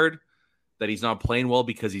injury card that he's not playing well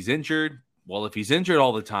because he's injured. Well, if he's injured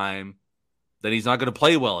all the time, then he's not going to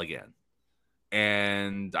play well again.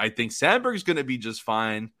 And I think Sandberg's going to be just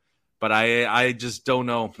fine, but I just don't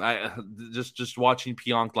know. I just watching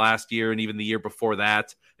Pionk last year and even the year before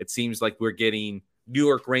that, it seems like we're getting New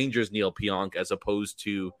York Rangers Neil Pionk as opposed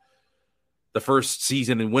to the first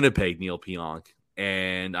season in Winnipeg Neil Pionk.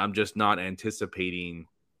 And I'm just not anticipating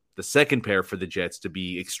the second pair for the Jets to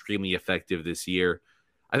be extremely effective this year.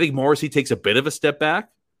 I think Morrissey takes a bit of a step back.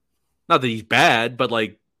 Not that he's bad, but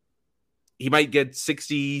like he might get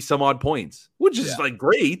 60 some odd points, which is like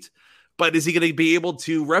great. But is he going to be able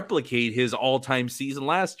to replicate his all-time season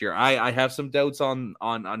last year? I have some doubts on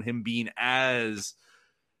him being as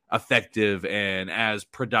effective and as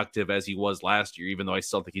productive as he was last year, even though I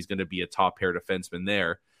still think he's going to be a top pair defenseman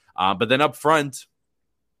there. But then up front,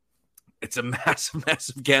 it's a massive,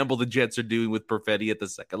 massive gamble the Jets are doing with Perfetti at the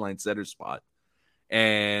second line center spot.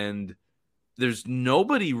 And there's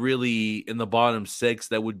nobody really in the bottom six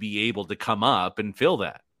that would be able to come up and fill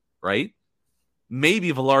that, right?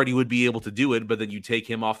 Maybe Velarde would be able to do it, but then you take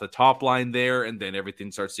him off the top line there, and then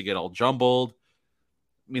everything starts to get all jumbled.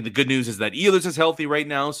 I mean, the good news is that Ehlers is healthy right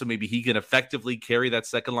now, so maybe he can effectively carry that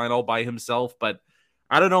second line all by himself. But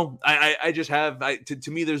I don't know. I just have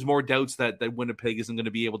to me, there's more doubts that Winnipeg isn't going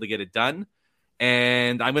to be able to get it done.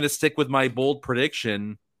 And I'm going to stick with my bold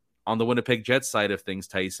prediction on the Winnipeg Jets side of things,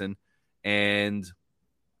 Tyson. And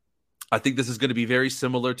I think this is going to be very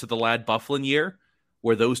similar to the Lad Bufflin year,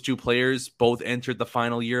 where those two players both entered the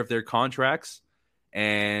final year of their contracts,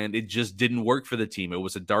 and it just didn't work for the team. It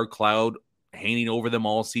was a dark cloud hanging over them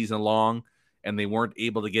all season long, and they weren't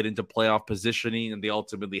able to get into playoff positioning, and they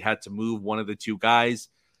ultimately had to move one of the two guys.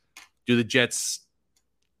 Do the Jets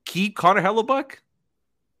keep Connor Hellebuyck?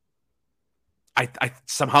 I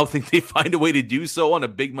somehow think they find a way to do so on a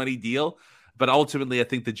big money deal, but ultimately I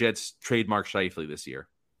think the Jets trade Mark Scheifele this year.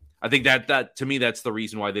 I think that to me, that's the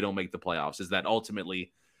reason why they don't make the playoffs, is that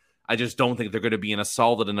ultimately I just don't think they're going to be in a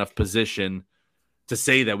solid enough position to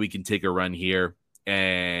say that we can take a run here.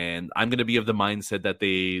 And I'm going to be of the mindset that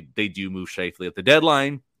they do move Scheifele at the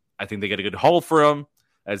deadline. I think they get a good haul for him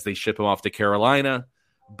as they ship him off to Carolina.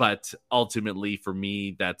 But ultimately, for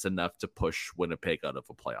me, that's enough to push Winnipeg out of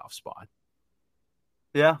a playoff spot.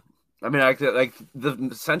 Yeah. I mean, like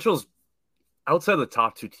the Central's outside of the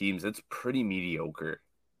top two teams, it's pretty mediocre.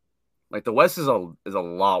 Like the West is a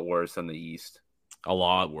lot worse than the East. A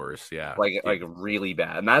lot worse, yeah. Like really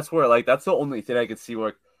bad. And that's where that's the only thing I could see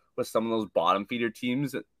where with some of those bottom feeder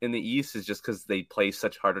teams in the East is just because they play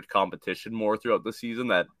such harder competition more throughout the season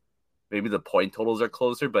that maybe the point totals are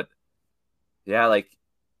closer. But yeah, like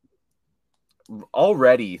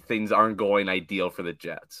already things aren't going ideal for the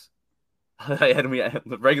Jets.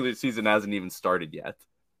 The regular season hasn't even started yet.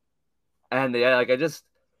 And yeah,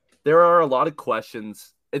 there are a lot of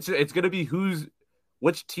questions. It's going to be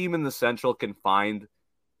which team in the Central can find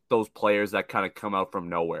those players that kind of come out from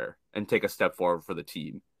nowhere and take a step forward for the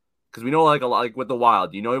team. Because we know a lot like with the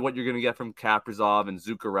Wild, you know what you're going to get from Kaprizov and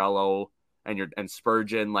Zuccarello and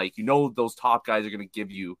Spurgeon. Like, you know those top guys are going to give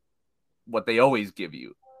you what they always give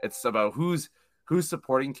you. It's about who's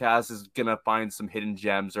supporting cast is going to find some hidden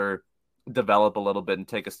gems or develop a little bit and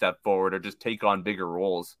take a step forward or just take on bigger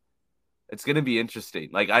roles. It's going to be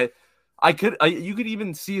interesting. Like you could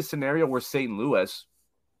even see a scenario where St. Louis,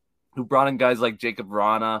 who brought in guys like Jacob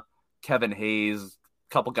Vrana, Kevin Hayes,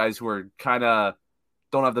 a couple guys who are kind of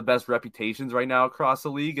don't have the best reputations right now across the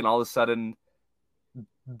league, and all of a sudden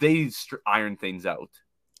they iron things out.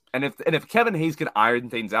 And if Kevin Hayes can iron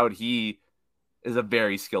things out, he is a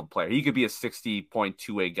very skilled player. He could be a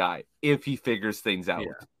 60.2A guy if he figures things out.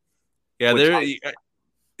 Yeah, I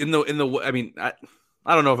don't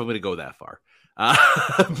know if I'm going to go that far.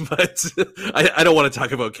 But I don't want to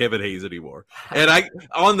talk about Kevin Hayes anymore. And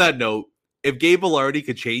on that note, if Gabe Velarde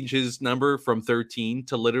could change his number from 13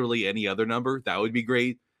 to literally any other number, that would be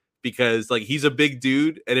great. because like he's a big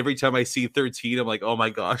dude, and every time I see 13, I'm like, oh my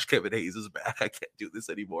gosh, Kevin Hayes is back. I can't do this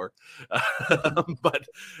anymore. But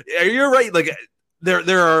yeah, you're right. Like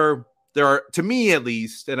there are to me at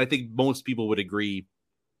least, and I think most people would agree,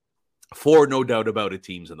 4 no doubt about it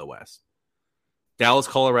teams in the West: Dallas,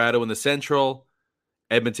 Colorado in the Central,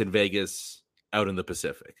 Edmonton, Vegas out in the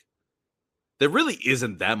Pacific. There really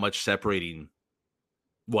isn't that much separating.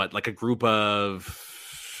 What, like a group of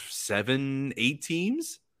 7, 8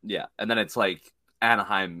 teams? Yeah, and then it's like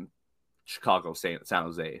Anaheim, Chicago, San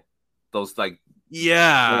Jose. Those like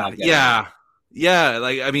yeah.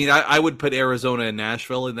 Like I mean, I would put Arizona and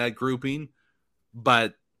Nashville in that grouping,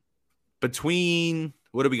 but between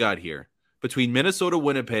what do we got here? Between Minnesota,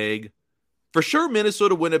 Winnipeg, for sure,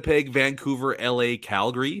 Minnesota, Winnipeg, Vancouver, LA,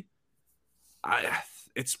 Calgary.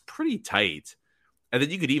 It's pretty tight. And then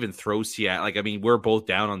you could even throw Seattle. Like, I mean, we're both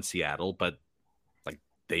down on Seattle, but like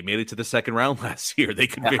they made it to the second round last year. They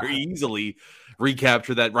could very easily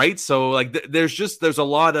recapture that, right? So like, there's a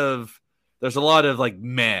lot of like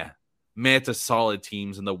meh to solid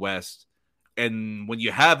teams in the West. And when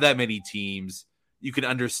you have that many teams, you can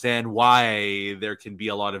understand why there can be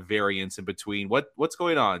a lot of variance in between. What's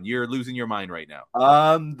going on? You're losing your mind right now.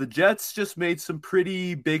 The Jets just made some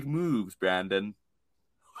pretty big moves, Brandon.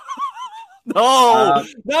 No,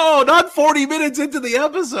 not 40 minutes into the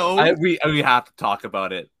episode. We have to talk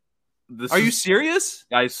about it. Are you serious?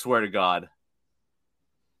 I swear to God.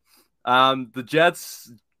 The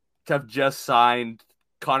Jets have just signed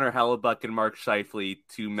Connor Hellebuck and Mark Scheifele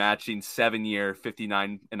to matching 7-year,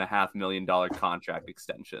 $59.5 million contract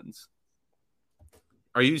extensions.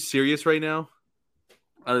 Are you serious right now?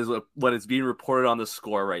 That is what is being reported on the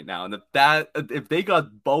Score right now. And if they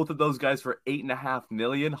got both of those guys for $8.5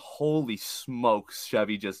 million, holy smokes,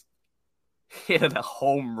 Chevy just hit a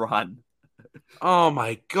home run. Oh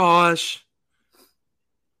my gosh.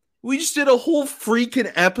 We just did a whole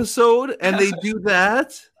freaking episode and they do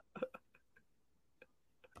that?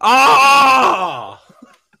 Ah!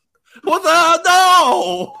 What the?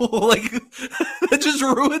 No! Like, that just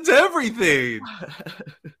ruins everything.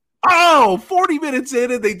 Oh, 40 minutes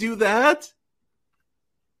in and they do that?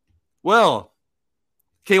 Well,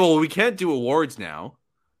 okay, we can't do awards now.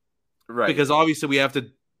 Right. Because obviously we have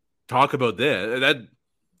to talk about this.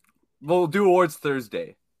 We'll do awards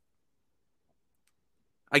Thursday.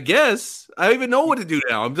 I guess. I don't even know what to do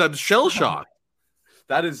now. I'm shell-shocked.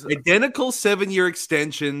 That is identical 7-year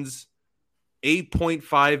extensions,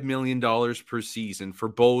 $8.5 million per season for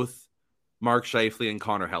both Mark Scheifele and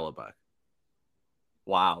Connor Hellebuck.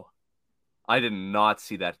 Wow. I did not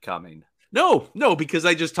see that coming. No, because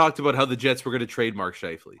I just talked about how the Jets were going to trade Mark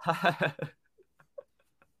Scheifele.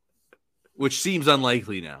 Which seems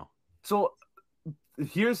unlikely now. So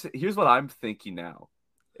here's what I'm thinking now.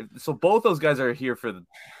 So both those guys are here for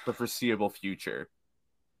the foreseeable future.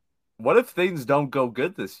 What if things don't go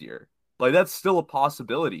good this year? Like, that's still a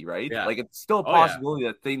possibility, right? Yeah. Like, it's still a possibility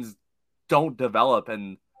that things don't develop.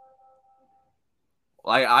 And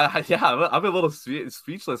I'm a little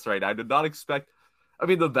speechless right now. I did not expect. I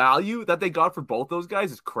mean, the value that they got for both those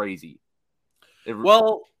guys is crazy.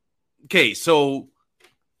 Well, okay, so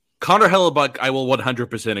Connor Hellebuck, I will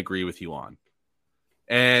 100% agree with you on.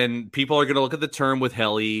 And people are going to look at the term with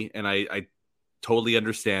Helly, and I totally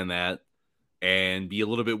understand that, and be a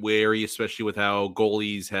little bit wary, especially with how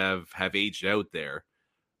goalies have aged out there.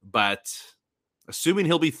 But assuming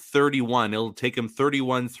he'll be 31, it'll take him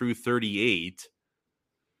 31 through 38.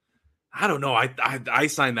 I don't know. I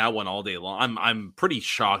signed that one all day long. I'm pretty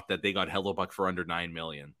shocked that they got Hellebuck for under $9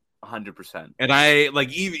 million. 100%. And I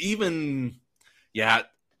like even yeah.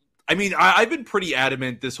 I mean, I've been pretty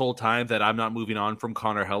adamant this whole time that I'm not moving on from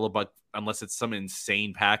Connor Hellebuck unless it's some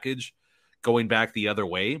insane package going back the other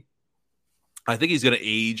way. I think he's going to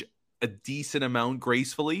age a decent amount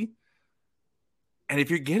gracefully. And if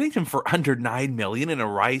you're getting him for under $9 million in a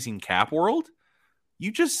rising cap world,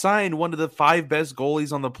 you just signed one of the 5 best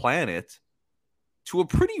goalies on the planet to a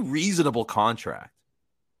pretty reasonable contract.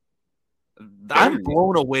 I'm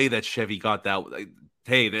blown away that Chevy got that.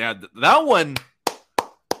 Hey, that one,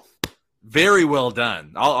 very well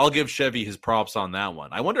done. I'll give Chevy his props on that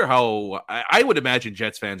one. I wonder how. I would imagine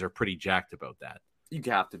Jets fans are pretty jacked about that. You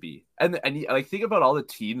have to be, and like think about all the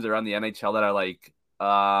teams around the NHL that are like,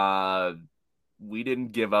 we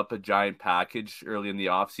didn't give up a giant package early in the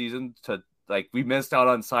offseason to like we missed out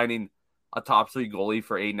on signing a top 3 goalie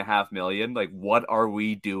for $8.5 million. Like, what are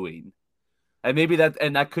we doing? And maybe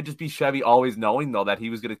that could just be Chevy always knowing though that he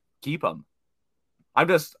was going to keep him. I'm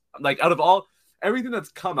just like, out of everything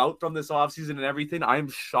that's come out from this offseason and everything, I'm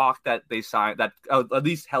shocked that they signed that at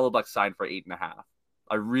least Hellebuck signed for $8.5.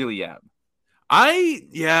 I really am.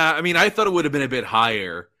 I thought it would have been a bit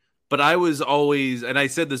higher, but I was always, and I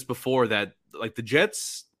said this before, that like the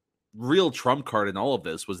Jets' real trump card in all of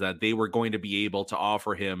this was that they were going to be able to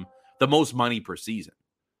offer him the most money per season.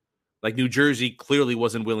 Like New Jersey clearly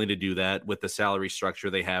wasn't willing to do that with the salary structure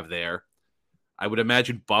they have there. I would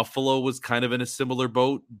imagine Buffalo was kind of in a similar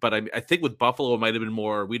boat, but I think with Buffalo it might have been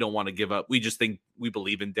more, we don't want to give up. We just think we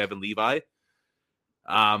believe in Devin Levi.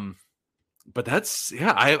 But that's,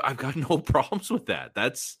 I've got no problems with that.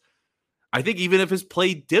 I think even if his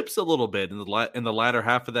play dips a little bit in the latter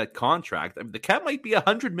half of that contract, I mean, the cap might be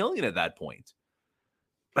 $100 million at that point.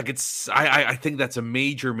 Like I think that's a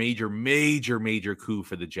major coup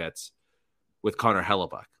for the Jets with Connor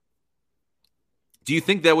Hellebuyck. Do you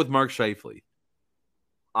think that with Mark Scheifele?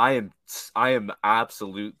 I am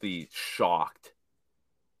absolutely shocked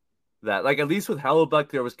that, like, at least with Hellebuyck,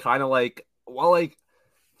 there was kind of like, well, like,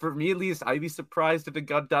 for me at least, I'd be surprised if it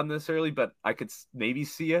got done this early, but I could maybe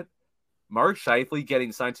see it. Mark Scheifele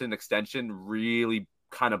getting signed to an extension really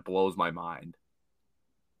kind of blows my mind.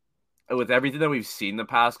 With everything that we've seen the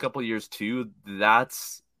past couple of years too, I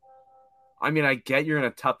get you're in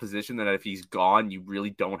a tough position that if he's gone, you really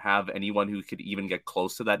don't have anyone who could even get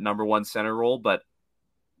close to that number one center role, but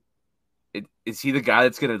is he the guy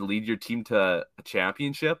that's going to lead your team to a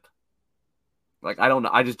championship? Like, I don't know.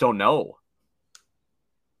 I just don't know.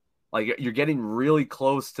 Like, you're getting really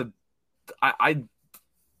close to.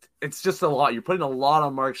 It's just a lot. You're putting a lot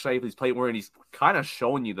on Mark Scheifele's plate, where he's kind of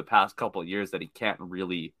showing you the past couple of years that he can't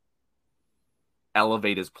really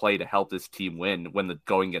elevate his play to help this team win when the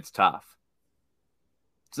going gets tough.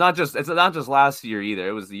 It's not just last year either.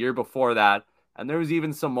 It was the year before that, and there was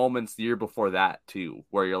even some moments the year before that too,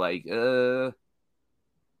 where you're like, show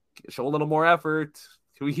a little more effort.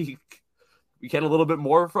 Can we get a little bit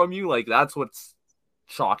more from you? Like, that's what's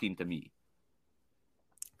shocking to me.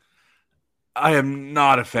 I am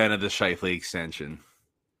not a fan of the Scheifele extension.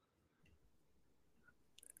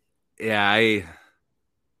 Yeah,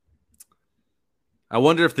 I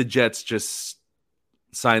wonder if the Jets just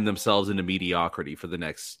signed themselves into mediocrity for the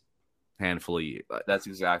next handful of years. That's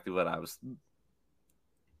exactly what I was.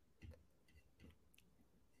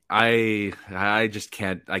 I just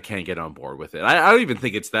can't get on board with it. I don't even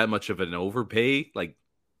think it's that much of an overpay. Like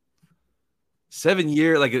 7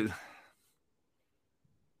 year, like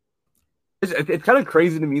it's kind of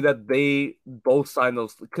crazy to me that they both signed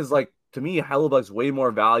those, because, like, to me, Hellebuyck's way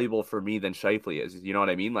more valuable for me than Scheifele is. You know what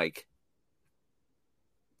I mean? Like,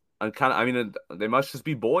 they must just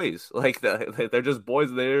be boys. Like, they're just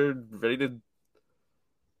boys. They're ready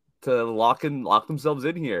to lock themselves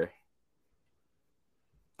in here.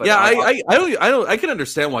 But yeah, I can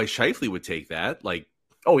understand why Scheifele would take that. Like,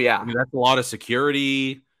 oh yeah, I mean, that's a lot of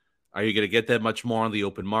security. Are you going to get that much more on the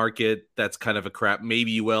open market? That's kind of a crap.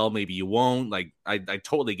 Maybe you will, maybe you won't. Like, I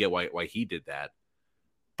totally get why he did that.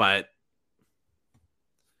 But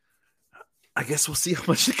I guess we'll see how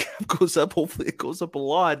much the cap goes up. Hopefully it goes up a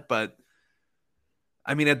lot. But,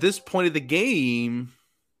 I mean, at this point of the game,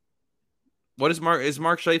 is Mark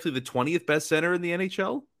Scheifele the 20th best center in the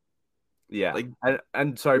NHL? Yeah.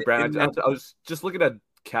 And sorry, Brad, I was just looking at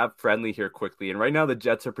Cap Friendly here quickly. And right now the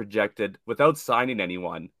Jets are projected, without signing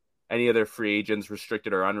anyone, any other free agents,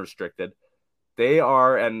 restricted or unrestricted, they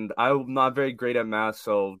are, and I'm not very great at math,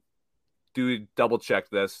 so do double check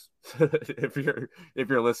this if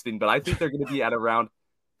you're listening, but I think they're going to be at around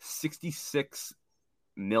 $66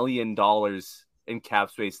 million in cap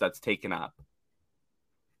space that's taken up.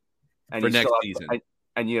 And for next season.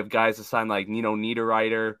 And you have guys to sign like Nino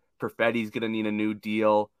Niederreiter, Perfetti's going to need a new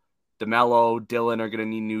deal, DeMello, Dylan are going to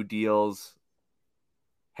need new deals,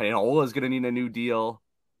 Heinola is going to need a new deal.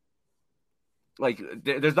 Like,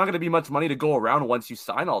 there's not going to be much money to go around once you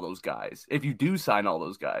sign all those guys. If you do sign all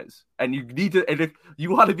those guys, and if you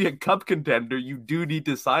want to be a cup contender, you do need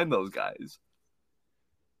to sign those guys.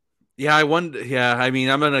 Yeah, I wonder. Yeah, I mean,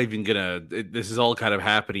 I'm not even gonna. This is all kind of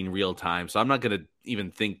happening real time, so I'm not gonna even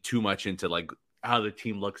think too much into like how the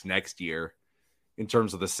team looks next year in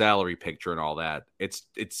terms of the salary picture and all that.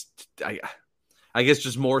 I guess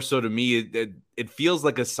just more so to me, it feels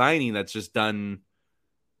like a signing that's just done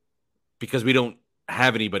because we don't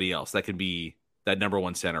have anybody else that can be that number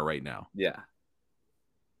one center right now. Yeah.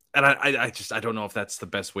 And I don't know if that's the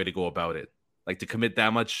best way to go about it. Like, to commit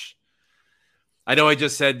that much. I know I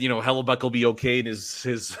just said, Hellebuyck will be okay in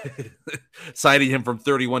his signing him from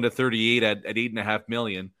 31 to 38 at $8.5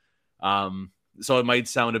 million. So it might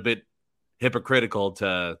sound a bit hypocritical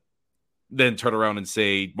to then turn around and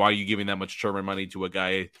say, why are you giving that much Sherman money to a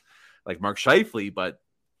guy like Mark Scheifele? But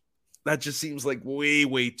that just seems like way,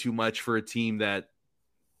 way too much for a team that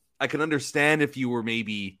I can understand if you were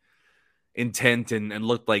maybe, intent and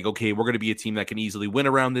looked like, okay, we're going to be a team that can easily win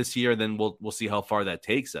around this year. And then we'll see how far that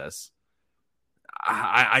takes us.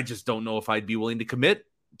 I just don't know if I'd be willing to commit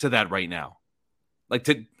to that right now. Like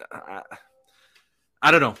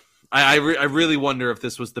I don't know. I really wonder if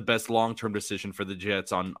this was the best long-term decision for the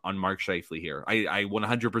Jets on Mark Scheifele here. I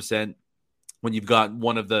 100%, when you've got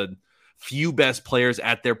one of the few best players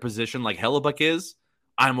at their position like Hellebuyck is,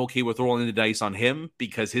 I'm okay with rolling the dice on him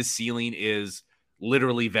because his ceiling is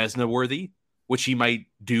literally Vezina worthy, which he might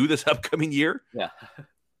do this upcoming year. Yeah.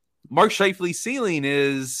 Mark Scheifele's ceiling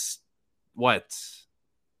is what?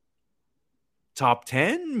 Top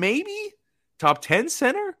 10, maybe? Top 10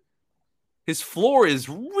 center? His floor is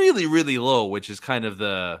really, really low, which is kind of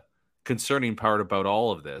the concerning part about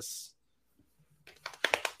all of this.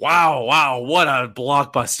 Wow, what a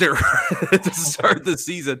blockbuster to start the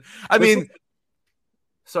season. I mean,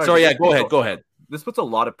 sorry, yeah, go ahead. This puts a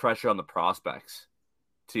lot of pressure on the prospects,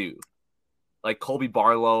 too. Like Colby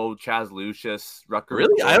Barlow, Chaz Lucius, Rucker.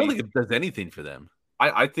 Really? I don't think it does anything for them.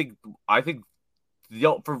 I think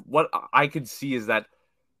for what I could see is that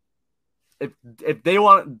if they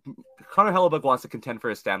want, Connor Hellebuyck wants to contend for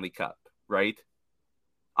a Stanley Cup, right?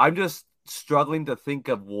 I'm just struggling to think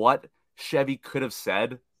of what Chevy could have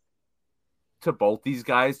said to both these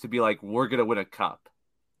guys to be like, we're going to win a cup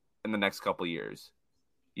in the next couple of years.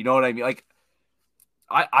 You know what I mean? Like,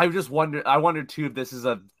 I just wonder, I wonder too, if this is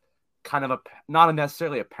a kind of not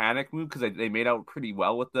necessarily a panic move, because they made out pretty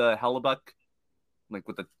well with the Hellebuyck, like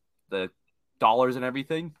with the dollars and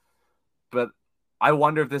everything. But I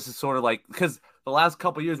wonder if this is sort of like, because the last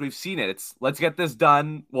couple of years we've seen it. It's let's get this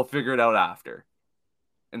done. We'll figure it out after.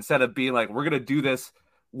 Instead of being like, we're going to do this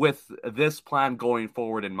with this plan going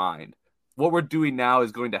forward in mind. What we're doing now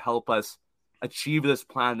is going to help us achieve this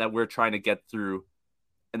plan that we're trying to get through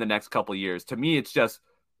in the next couple of years. To me, it's just,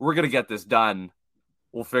 we're going to get this done.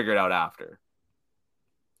 We'll figure it out after.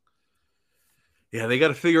 Yeah, they got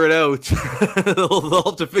to figure it out. they'll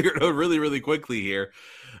have to figure it out really, really quickly here.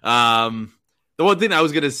 The one thing I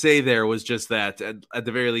was going to say there was just that, at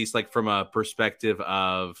the very least, like from a perspective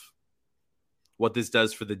of what this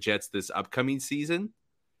does for the Jets this upcoming season,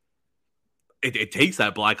 it takes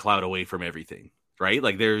that black cloud away from everything, right?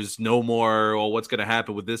 Like there's no more, oh, what's going to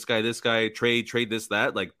happen with this guy, trade this,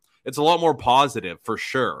 that. Like it's a lot more positive for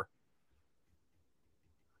sure.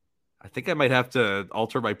 I think I might have to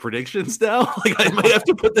alter my predictions now. Like I might have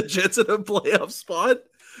to put the Jets in a playoff spot.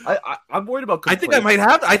 I'm worried about. I think I might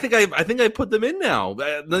have. I think I put them in now.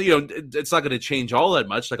 It's not going to change all that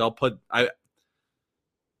much. Like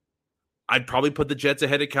I'd probably put the Jets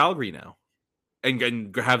ahead of Calgary now,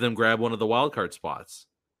 and have them grab one of the wild card spots.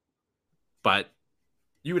 But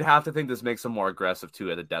you would have to think this makes them more aggressive too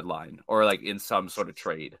at the deadline, or like in some sort of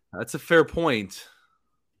trade. That's a fair point.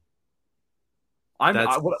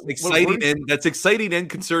 That's exciting and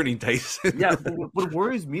concerning, Tyson. Yeah, what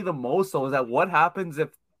worries me the most though is that what happens if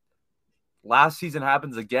last season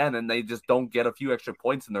happens again and they just don't get a few extra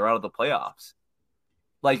points and they're out of the playoffs?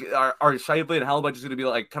 Like, are Scheifele and Hellebuyck just going to be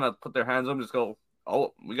like, kind of put their hands on them and just go,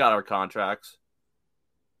 oh, we got our contracts?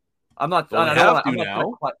 I'm not trying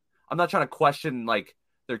to question like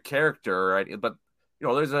their character, right? But you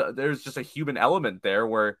know, there's just a human element there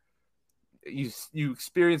where you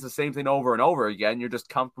experience the same thing over and over again. You're just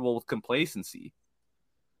comfortable with complacency.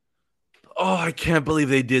 Oh, I can't believe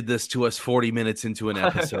they did this to us 40 minutes into an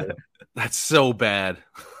episode. That's so bad.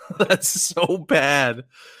 That's so bad.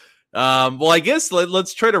 Well, I guess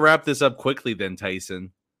let's try to wrap this up quickly then,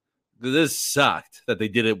 Tyson. This sucked that they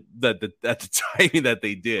did it at the timing that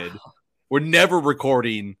they did. We're never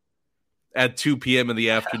recording at 2 p.m. in the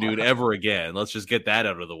afternoon ever again. Let's just get that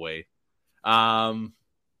out of the way.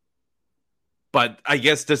 But I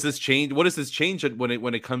guess, does this change? What does this change when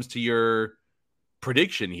it comes to your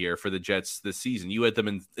prediction here for the Jets this season? You had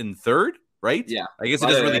them in third, right? Yeah. I guess it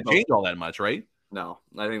doesn't really change all that much, right? No,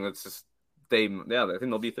 I think that's just I think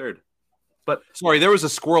they'll be third. But sorry, there was a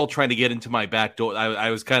squirrel trying to get into my back door.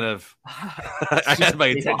 I was kind of I had my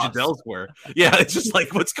attention elsewhere. Yeah, it's just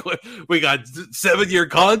like, what's going? We got 7-year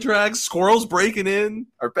contracts, squirrels breaking in.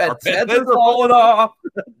 Our beds are falling off.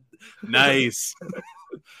 Nice.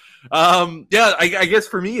 Yeah, I guess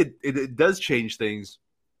for me it does change things.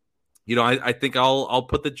 You know, I think I'll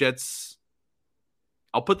put the Jets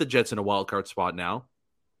in a wild card spot now.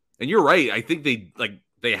 And you're right. I think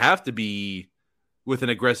they have to be with an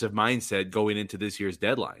aggressive mindset going into this year's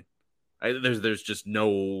deadline. There's just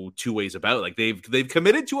no two ways about it. Like they've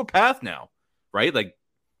committed to a path now, right? Like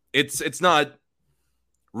it's not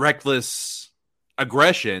reckless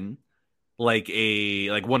aggression like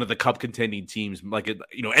one of the cup contending teams. Like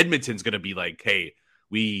Edmonton's going to be like, hey,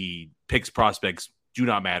 we picks prospects do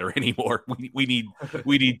not matter anymore. We need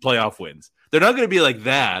playoff wins. They're not going to be like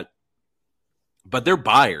that, but they're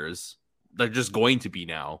buyers. They're just going to be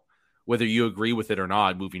now, whether you agree with it or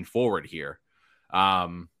not, moving forward here.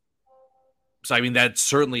 So, I mean, that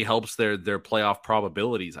certainly helps their playoff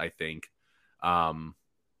probabilities, I think.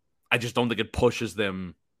 I just don't think it pushes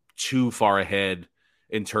them too far ahead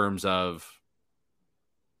in terms of,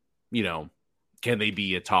 can they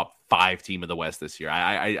be a top 5 team in the West this year?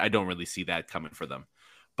 I don't really see that coming for them.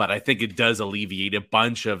 But I think it does alleviate a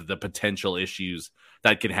bunch of the potential issues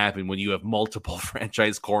that can happen when you have multiple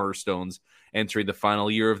franchise cornerstones entering the final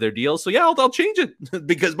year of their deal. So, yeah, I'll change it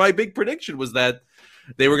because my big prediction was that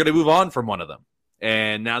they were going to move on from one of them.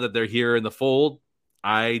 And now that they're here in the fold,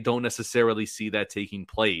 I don't necessarily see that taking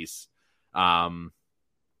place. So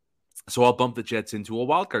I'll bump the Jets into a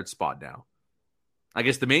wildcard spot now. I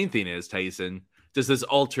guess the main thing is, Tyson, does this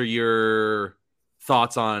alter your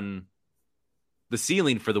thoughts on the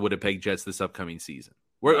ceiling for the Winnipeg Jets this upcoming season?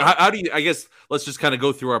 How do you, I guess, let's just kind of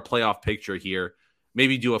go through our playoff picture here,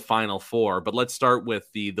 maybe do a Final Four, but let's start with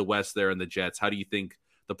the West there and the Jets. How do you think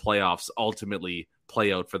the playoffs ultimately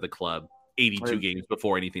play out for the club 82 games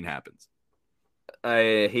before anything happens?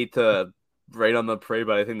 I hate to rain on the parade,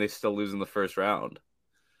 but I think they still lose in the first round.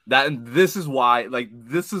 This is why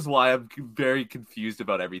I'm very confused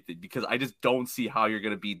about everything, because I just don't see how you're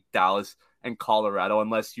going to beat Dallas and Colorado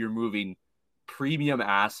unless you're moving premium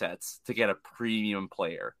assets to get a premium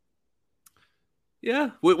player.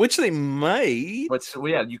 Yeah, which they might.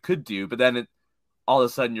 You could do, but then all of a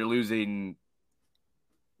sudden you're losing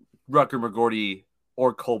Rutger McGorty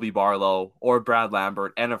or Colby Barlow or Brad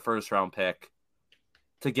Lambert and a first-round pick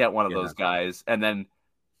to get one of those guys, and then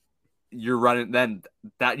you're running. Then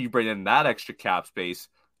that you bring in that extra cap space,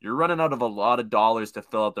 you're running out of a lot of dollars to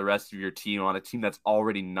fill out the rest of your team on a team that's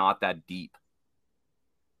already not that deep.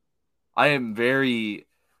 I'm very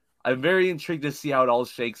intrigued to see how it all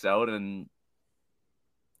shakes out and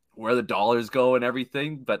where the dollars go and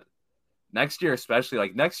everything. But next year,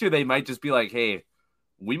 especially, next year, they might just be like, hey,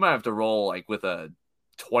 we might have to roll with a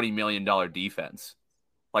 $20 million defense.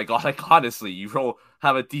 Honestly, you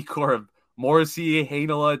have a decor of Morrissey,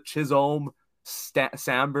 Heinola, Chisholm,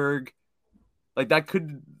 Sandberg. That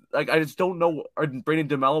could, I just don't know. Are Brandon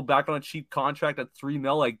DeMello back on a cheap contract at $3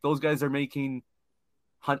 million? Those guys are making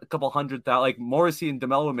a couple $100,000. Morrissey and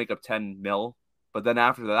DeMello would make up $10 million. But then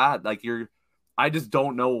after that, I just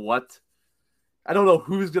don't know I don't know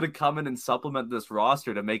who's going to come in and supplement this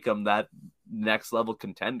roster to make them that next level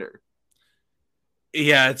contender.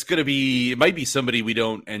 Yeah, it might be somebody we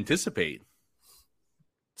don't anticipate.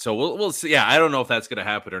 So we'll see. Yeah, I don't know if that's going to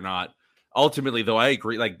happen or not. Ultimately, though, I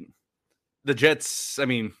agree. The Jets, I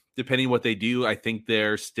mean, depending what they do, I think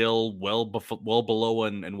they're still well below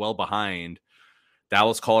and well behind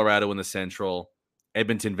Dallas, Colorado in the Central,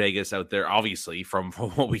 Edmonton, Vegas out there, obviously, from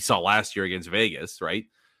what we saw last year against Vegas, right?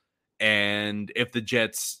 And if the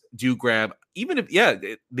Jets do grab,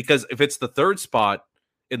 because if it's the third spot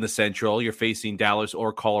in the Central, you're facing Dallas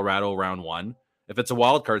or Colorado round 1. If it's a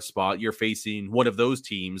wild card spot, you're facing one of those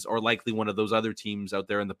teams or likely one of those other teams out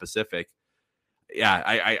there in the Pacific. Yeah,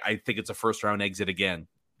 I think it's a first round exit again.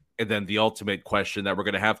 And then the ultimate question that we're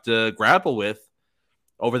going to have to grapple with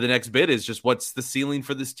over the next bit is just what's the ceiling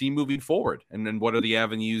for this team moving forward? And then what are the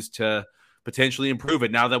avenues to potentially improve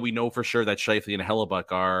it now that we know for sure that Scheifele and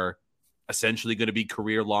Hellebuck are essentially going to be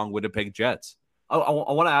career-long Winnipeg Jets? I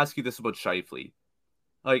want to ask you this about Scheifele.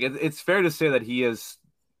 It's fair to say that he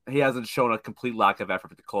hasn't shown a complete lack of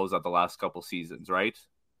effort to close out the last couple seasons, right?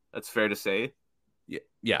 That's fair to say.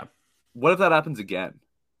 Yeah. What if that happens again?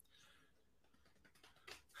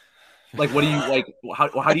 What do you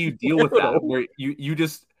How do you deal with that? Where you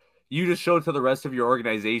just showed to the rest of your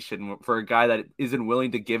organization for a guy that isn't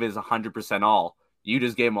willing to give his 100% all. You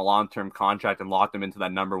just gave him a long-term contract and locked him into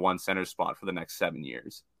that number 1 center spot for the next 7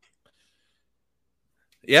 years.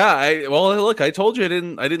 Yeah, look, I told you I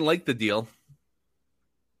didn't like the deal.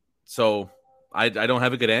 So I don't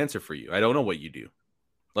have a good answer for you. I don't know what you do.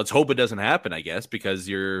 Let's hope it doesn't happen, I guess, because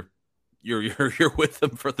you're with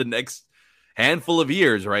them for the next handful of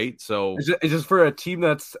years, right? So it's just for a team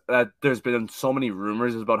that there's been so many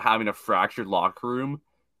rumors about having a fractured locker room,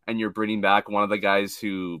 and you're bringing back one of the guys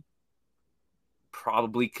who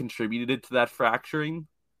probably contributed to that fracturing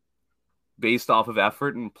based off of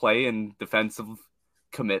effort and play and defensive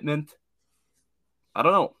commitment. I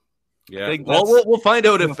don't know. Yeah. Well, we'll find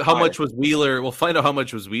out how much was Wheeler. We'll find out how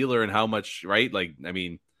much was Wheeler and how much, right? I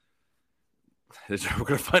mean, we're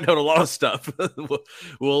going to find out a lot of stuff.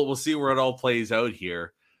 We'll see where it all plays out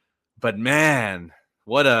here. But man,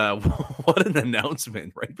 what an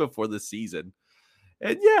announcement right before the season.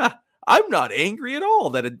 And yeah, I'm not angry at all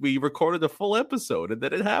that we recorded a full episode and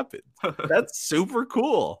that it happened. That's super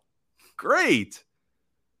cool. Great.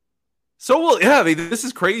 So, well, yeah, I mean, this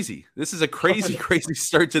is crazy. This is a crazy, crazy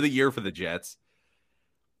start to the year for the Jets.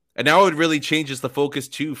 And now it really changes the focus,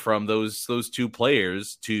 too, from those two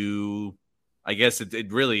players to, I guess,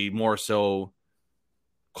 it really more so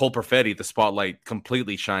Cole Perfetti. The spotlight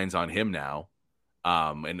completely shines on him now,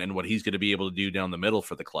 and what he's going to be able to do down the middle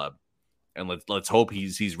for the club. And let's hope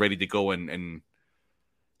he's ready to go and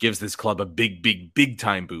gives this club a big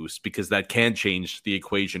time boost, because that can change the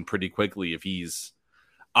equation pretty quickly if he's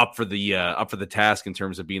up for the task in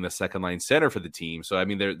terms of being the second line center for the team. So I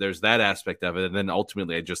mean, there's that aspect of it, and then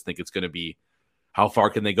ultimately, I just think it's going to be how far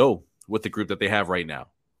can they go with the group that they have right now.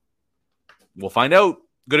 We'll find out.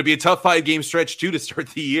 Going to be a tough 5-game stretch too to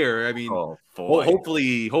start the year. I mean,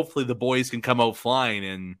 hopefully the boys can come out flying,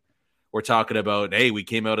 and we're talking about, hey, we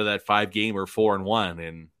came out of that 5-game or 4-1,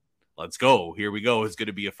 and let's go. Here we go. It's going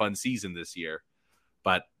to be a fun season this year.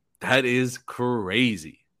 But that is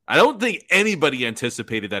crazy. I don't think anybody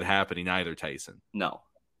anticipated that happening either, Tyson. No,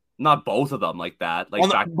 not both of them like that. Like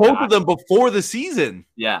both of them before the season.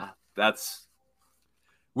 Yeah,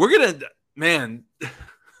 we're gonna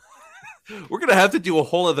have to do a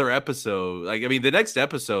whole other episode. Like, I mean, the next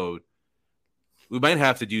episode, we might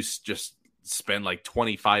have to do just spend like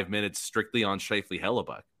 25 minutes strictly on Scheifele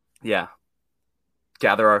Hellebuyck. Yeah.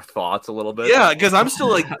 Gather our thoughts a little bit. Yeah, because I'm still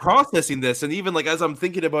like processing this, and even like as I'm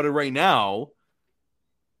thinking about it right now,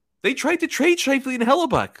 they tried to trade Scheifele and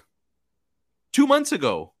Hellebuyck 2 months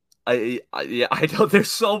ago. I know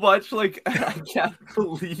there's so much, like, I can't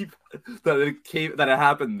believe that it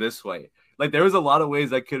happened this way. Like, there was a lot of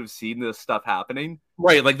ways I could have seen this stuff happening.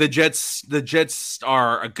 Right, like the Jets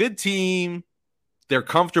are a good team. They're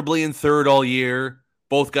comfortably in third all year.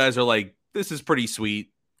 Both guys are like, this is pretty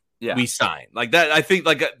sweet. Yeah, we sign like that. I think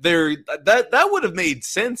like that would have made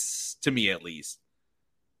sense to me, at least.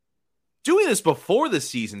 Doing this before the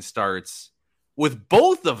season starts with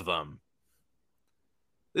both of them.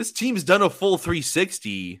 This team's done a full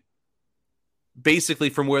 360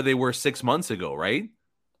 basically from where they were 6 months ago, right?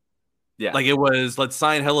 Yeah. Like it was, let's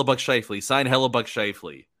sign Hellebuyck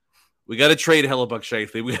Scheifele. We got to trade Hellebuyck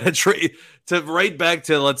Scheifele. We got to trade to right back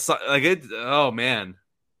to oh man.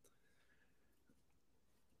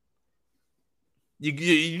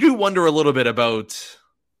 You do wonder a little bit about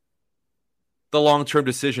the long-term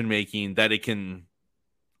decision-making that it can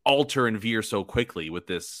alter and veer so quickly with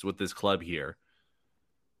this club here.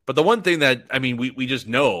 But the one thing that, I mean, we just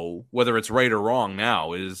know, whether it's right or wrong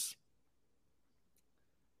now, is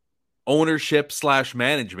ownership /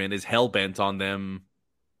 management is hell-bent on them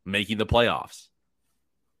making the playoffs.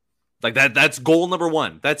 Like that's goal number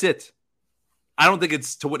one. That's it. I don't think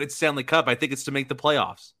it's to win its Stanley Cup. I think it's to make the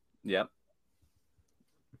playoffs. Yep.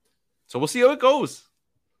 So we'll see how it goes.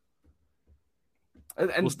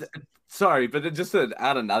 Sorry, but just to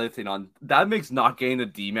add another thing on, that makes not getting a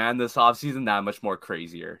D-man this offseason that much more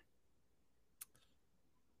crazier.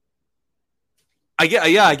 I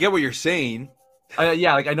get what you're saying.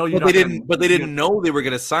 Yeah, like I know they didn't know they were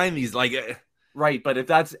going to sign these. Like, right, but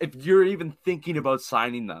if you're even thinking about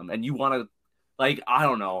signing them and you want to, like, I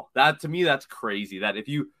don't know, that to me that's crazy. That if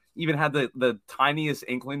you even had the tiniest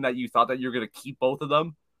inkling that you thought that you're going to keep both of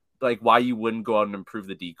them, like why you wouldn't go out and improve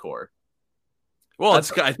the decor. Well, I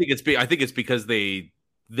think it's because they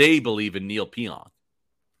believe in Neil Pionk.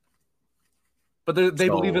 But they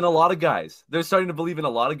believe in a lot of guys. They're starting to believe in a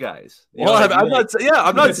lot of guys. I'm not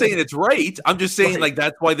saying it's right. I'm just saying like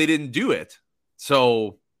that's why they didn't do it.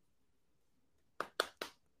 So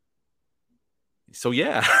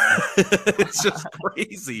yeah, it's just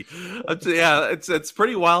crazy. It's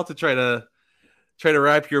pretty wild to try to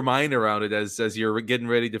wrap your mind around it as you're getting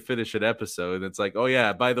ready to finish an episode. And it's like, oh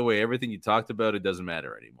yeah, by the way, everything you talked about, it doesn't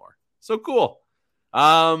matter anymore. So cool.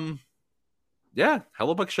 Yeah,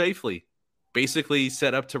 Hellebuyck Scheifele basically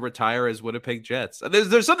set up to retire as Winnipeg Jets.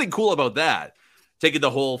 There's something cool about that. Taking the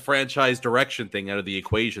whole franchise direction thing out of the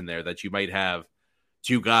equation there, that you might have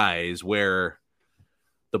two guys wear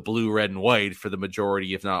the blue, red, and white for the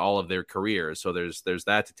majority, if not all of their careers. So there's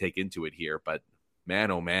that to take into it here. But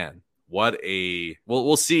man, oh man.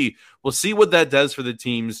 We'll see what that does for the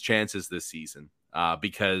team's chances this season,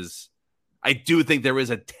 because I do think there is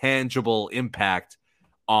a tangible impact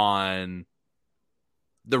on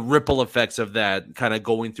the ripple effects of that kind of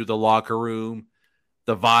going through the locker room.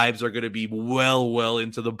 The vibes are going to be well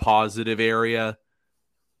into the positive area.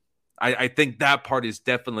 I think that part is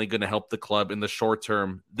definitely going to help the club in the short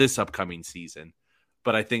term this upcoming season.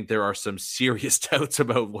 But I think there are some serious doubts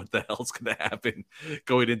about what the hell's going to happen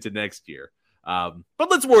going into next year. But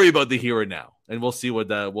let's worry about the here and now, and we'll see what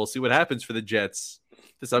happens for the Jets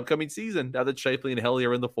this upcoming season now that Scheifele and Helly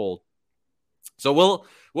are in the fold. So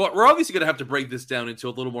we're obviously going to have to break this down into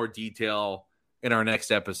a little more detail in our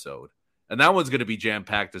next episode. And that one's going to be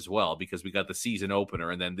jam-packed as well because we got the season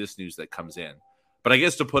opener and then this news that comes in. But I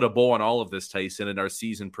guess to put a bow on all of this, Tyson, in our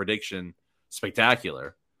season prediction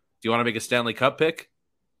spectacular, do you want to make a Stanley Cup pick?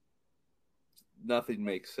 Nothing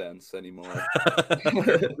makes sense anymore.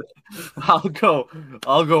 I'll go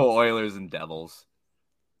Oilers and Devils.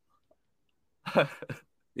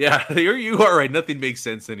 Yeah, you are right. Nothing makes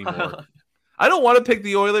sense anymore. I don't want to pick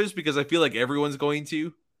the Oilers because I feel like everyone's going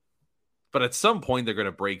to. But at some point, they're going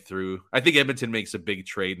to break through. I think Edmonton makes a big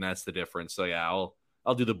trade, and that's the difference. So, yeah,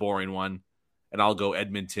 I'll do the boring one, and I'll go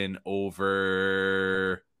Edmonton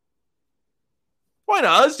over... Why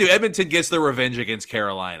not? Let's do Edmonton gets their revenge against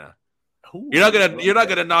Carolina. Ooh, you're not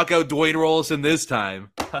gonna knock out Dwayne Rollison this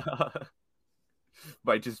time.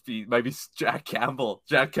 might be Jack Campbell.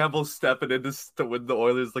 Jack Campbell stepping in to win the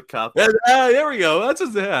Oilers the cup. There we go. That's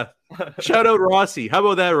his Shout out Rossi. How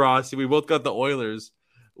about that, Rossi? We both got the Oilers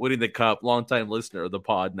winning the cup. Longtime listener of the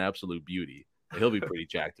pod, an absolute beauty. He'll be pretty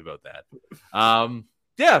jacked about that.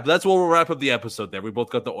 Yeah, that's where we'll wrap up the episode there. We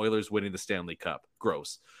both got the Oilers winning the Stanley Cup.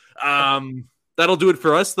 Gross. That'll do it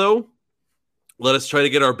for us, though. Let us try to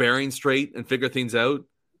get our bearings straight and figure things out.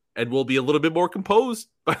 And we'll be a little bit more composed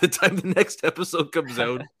by the time the next episode comes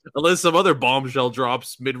out, unless some other bombshell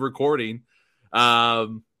drops mid-recording. But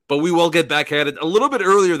we will get back at it a little bit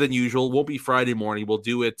earlier than usual. Won't be Friday morning. We'll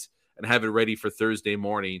do it and have it ready for Thursday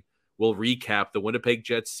morning. We'll recap the Winnipeg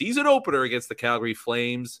Jets season opener against the Calgary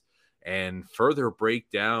Flames and further break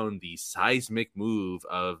down the seismic move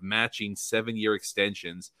of matching 7-year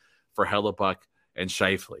extensions for Hellebuyck and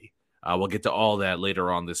Scheifele. We'll get to all that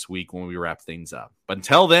later on this week when we wrap things up. But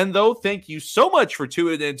until then, though, thank you so much for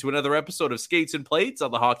tuning in to another episode of Skates and Plates on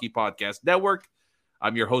the Hockey Podcast Network.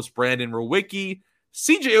 I'm your host, Brandon Rowicki.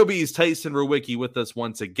 CJOB's Tyson Rowicki with us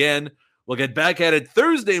once again. We'll get back at it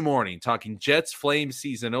Thursday morning, talking Jets Flames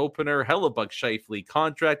season opener, Hellebuyck Scheifele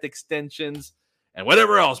contract extensions, and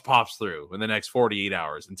whatever else pops through in the next 48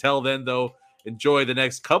 hours. Until then, though, enjoy the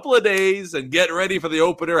next couple of days and get ready for the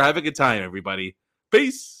opener. Have a good time, everybody.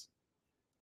 Peace.